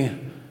me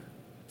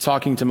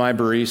talking to my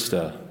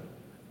barista,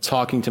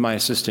 talking to my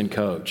assistant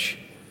coach,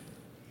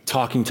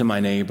 talking to my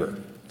neighbor.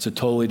 It's a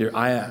totally different,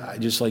 I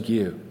just like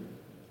you,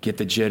 get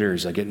the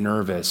jitters, I get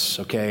nervous.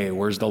 Okay,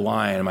 where's the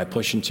line? Am I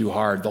pushing too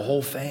hard? The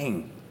whole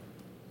thing.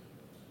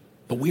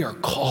 But we are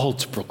called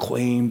to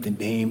proclaim the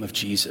name of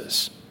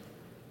Jesus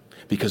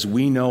because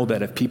we know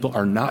that if people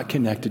are not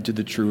connected to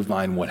the true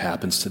vine, what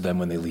happens to them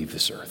when they leave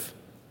this earth?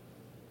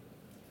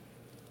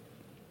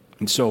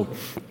 And so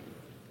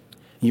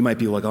you might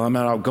be like, oh, I'm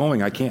not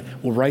outgoing. I can't.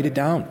 Well, write it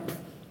down.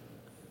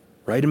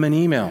 Write them an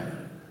email.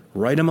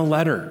 Write them a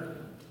letter.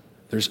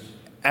 There's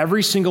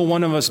every single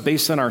one of us,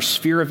 based on our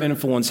sphere of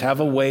influence, have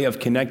a way of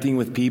connecting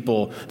with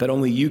people that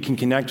only you can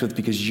connect with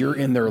because you're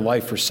in their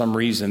life for some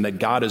reason that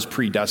God has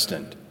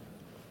predestined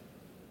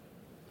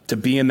to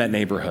be in that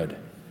neighborhood,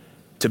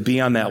 to be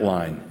on that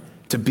line,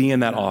 to be in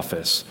that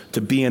office,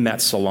 to be in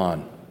that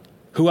salon.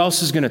 Who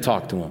else is going to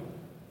talk to them?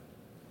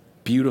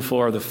 Beautiful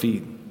are the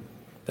feet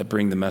that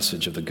bring the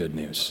message of the good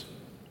news.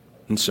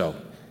 And so,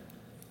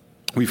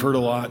 we've heard a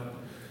lot.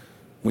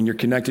 When you're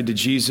connected to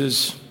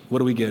Jesus, what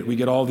do we get? We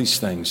get all these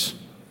things.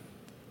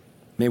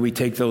 May we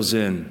take those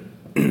in.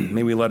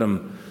 May we let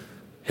them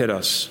hit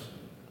us.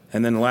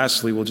 And then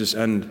lastly, we'll just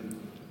end.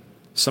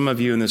 Some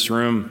of you in this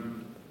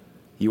room,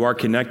 you are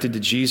connected to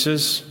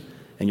Jesus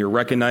and you're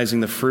recognizing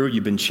the fruit.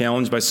 You've been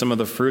challenged by some of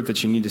the fruit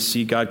that you need to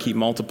see God keep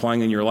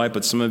multiplying in your life.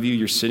 But some of you,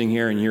 you're sitting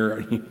here and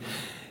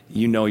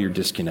you know you're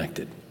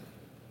disconnected.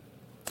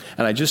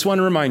 And I just want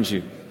to remind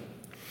you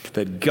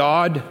that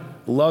God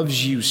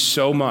loves you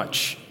so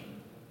much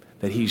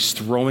that he's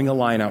throwing a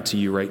line out to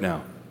you right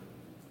now.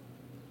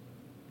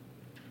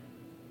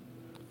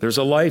 There's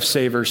a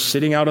lifesaver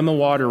sitting out in the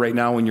water right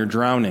now when you're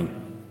drowning.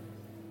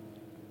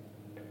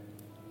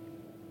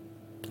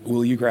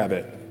 Will you grab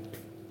it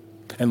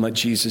and let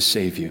Jesus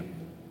save you?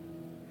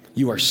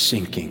 You are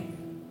sinking.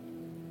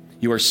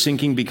 You are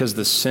sinking because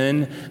the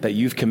sin that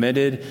you've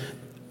committed,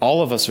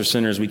 all of us are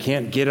sinners. We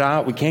can't get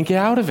out. We can't get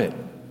out of it.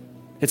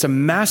 It's a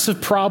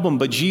massive problem,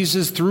 but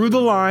Jesus threw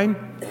the line.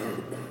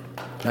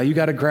 Now you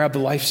got to grab the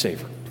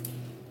lifesaver.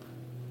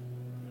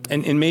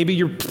 And maybe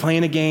you're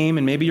playing a game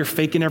and maybe you're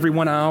faking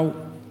everyone out.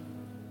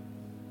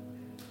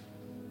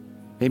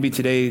 Maybe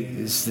today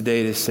is the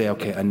day to say,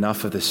 okay,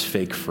 enough of this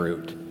fake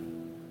fruit.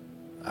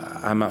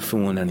 I'm not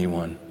fooling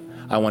anyone.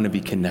 I want to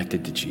be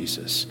connected to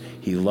Jesus.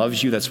 He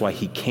loves you. That's why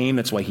he came.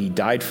 That's why he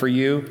died for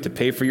you, to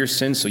pay for your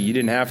sins so you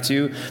didn't have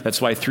to.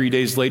 That's why 3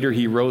 days later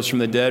he rose from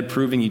the dead,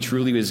 proving he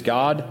truly is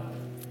God.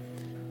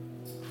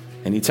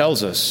 And he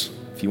tells us,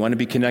 if you want to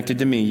be connected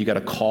to me, you got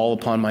to call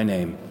upon my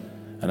name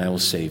and I will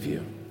save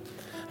you.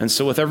 And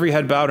so with every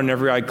head bowed and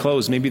every eye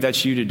closed, maybe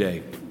that's you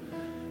today.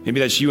 Maybe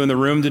that's you in the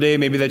room today.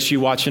 Maybe that's you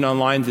watching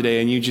online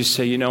today. And you just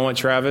say, you know what,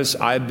 Travis,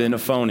 I've been a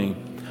phony.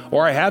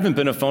 Or I haven't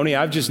been a phony.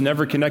 I've just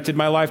never connected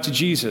my life to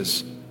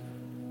Jesus.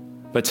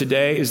 But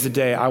today is the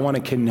day I want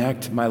to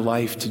connect my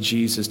life to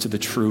Jesus, to the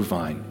true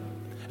vine.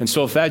 And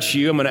so if that's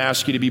you, I'm going to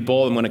ask you to be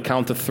bold. I'm going to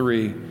count to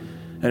 3.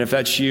 And if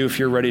that's you, if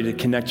you're ready to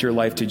connect your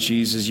life to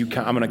Jesus,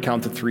 I'm going to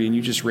count to 3 and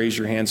you just raise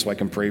your hand so I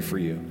can pray for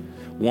you.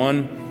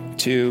 1,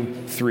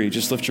 2, 3.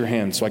 Just lift your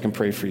hand so I can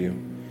pray for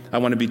you. I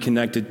want to be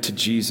connected to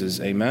Jesus.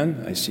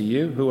 Amen. I see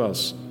you. Who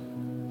else?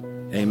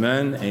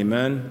 Amen.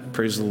 Amen.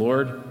 Praise the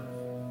Lord.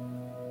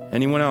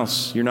 Anyone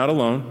else? You're not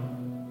alone.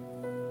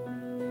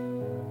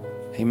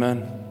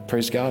 Amen.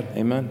 Praise God.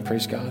 Amen.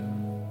 Praise God.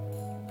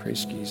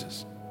 Praise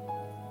Jesus.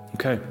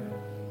 Okay.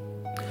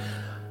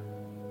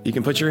 You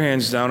can put your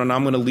hands down, and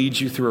I'm going to lead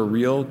you through a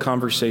real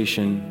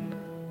conversation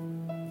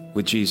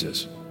with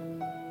Jesus.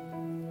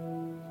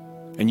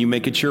 And you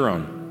make it your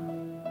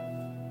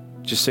own.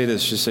 Just say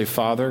this. Just say,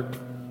 Father,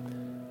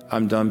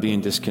 I'm done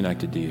being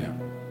disconnected to you.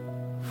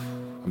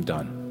 I'm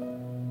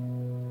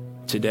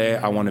done. Today,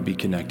 I want to be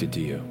connected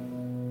to you.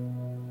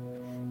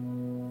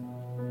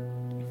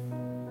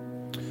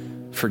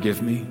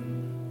 forgive me.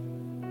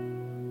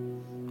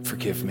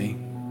 Forgive me.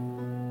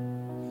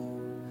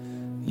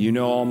 You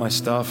know all my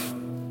stuff.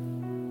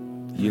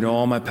 You know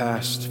all my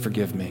past.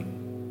 Forgive me.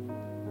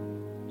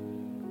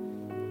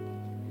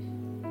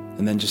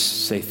 And then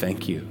just say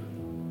thank you.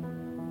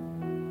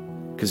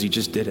 Because you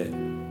just did it.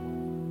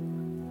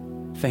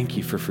 Thank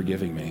you for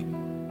forgiving me.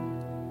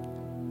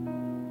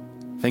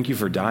 Thank you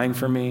for dying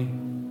for me,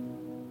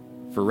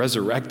 for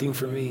resurrecting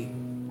for me.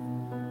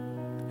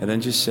 And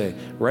then just say,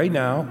 right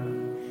now,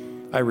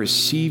 I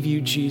receive you,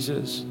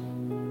 Jesus,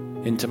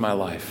 into my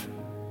life.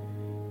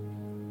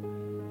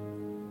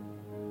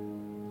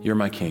 You're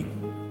my King.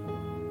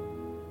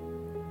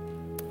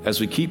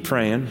 As we keep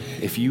praying,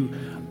 if you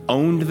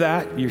owned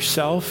that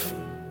yourself,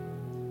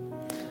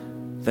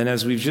 then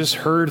as we've just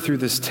heard through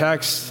this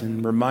text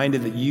and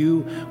reminded that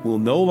you will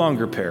no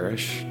longer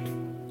perish,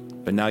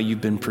 but now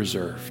you've been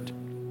preserved.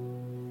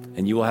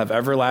 And you will have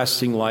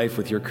everlasting life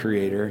with your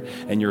Creator,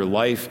 and your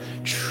life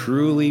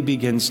truly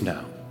begins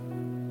now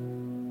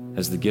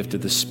as the gift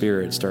of the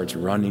Spirit starts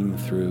running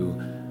through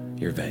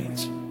your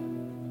veins.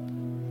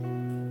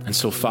 And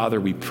so, Father,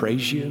 we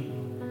praise you.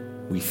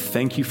 We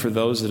thank you for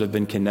those that have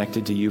been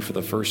connected to you for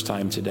the first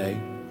time today.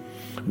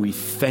 We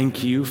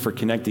thank you for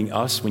connecting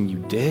us when you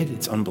did.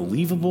 It's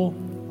unbelievable.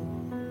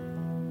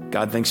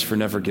 God, thanks for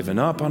never giving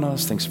up on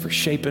us. Thanks for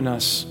shaping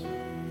us.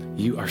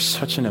 You are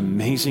such an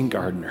amazing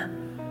gardener.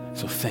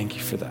 So thank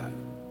you for that.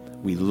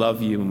 We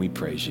love you and we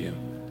praise you.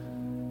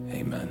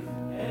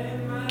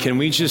 Amen. Can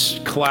we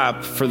just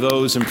clap for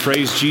those and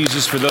praise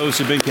Jesus for those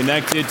who've been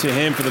connected to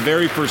him for the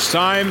very first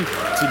time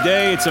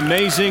today? It's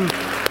amazing.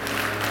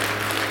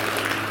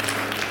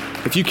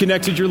 If you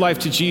connected your life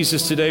to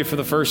Jesus today for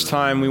the first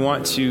time, we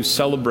want to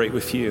celebrate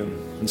with you.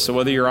 And so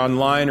whether you're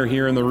online or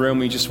here in the room,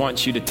 we just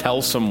want you to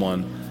tell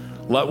someone.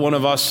 Let one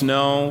of us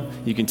know.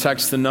 You can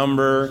text the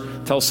number,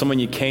 tell someone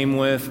you came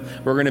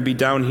with. We're going to be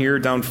down here,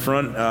 down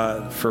front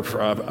for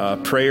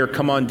prayer.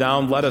 Come on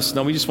down, let us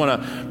know. We just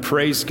want to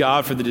praise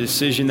God for the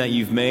decision that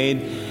you've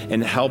made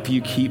and help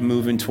you keep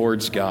moving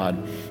towards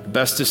God.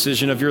 Best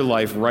decision of your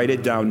life, write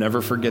it down.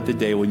 Never forget the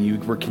day when you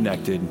were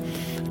connected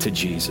to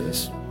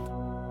Jesus.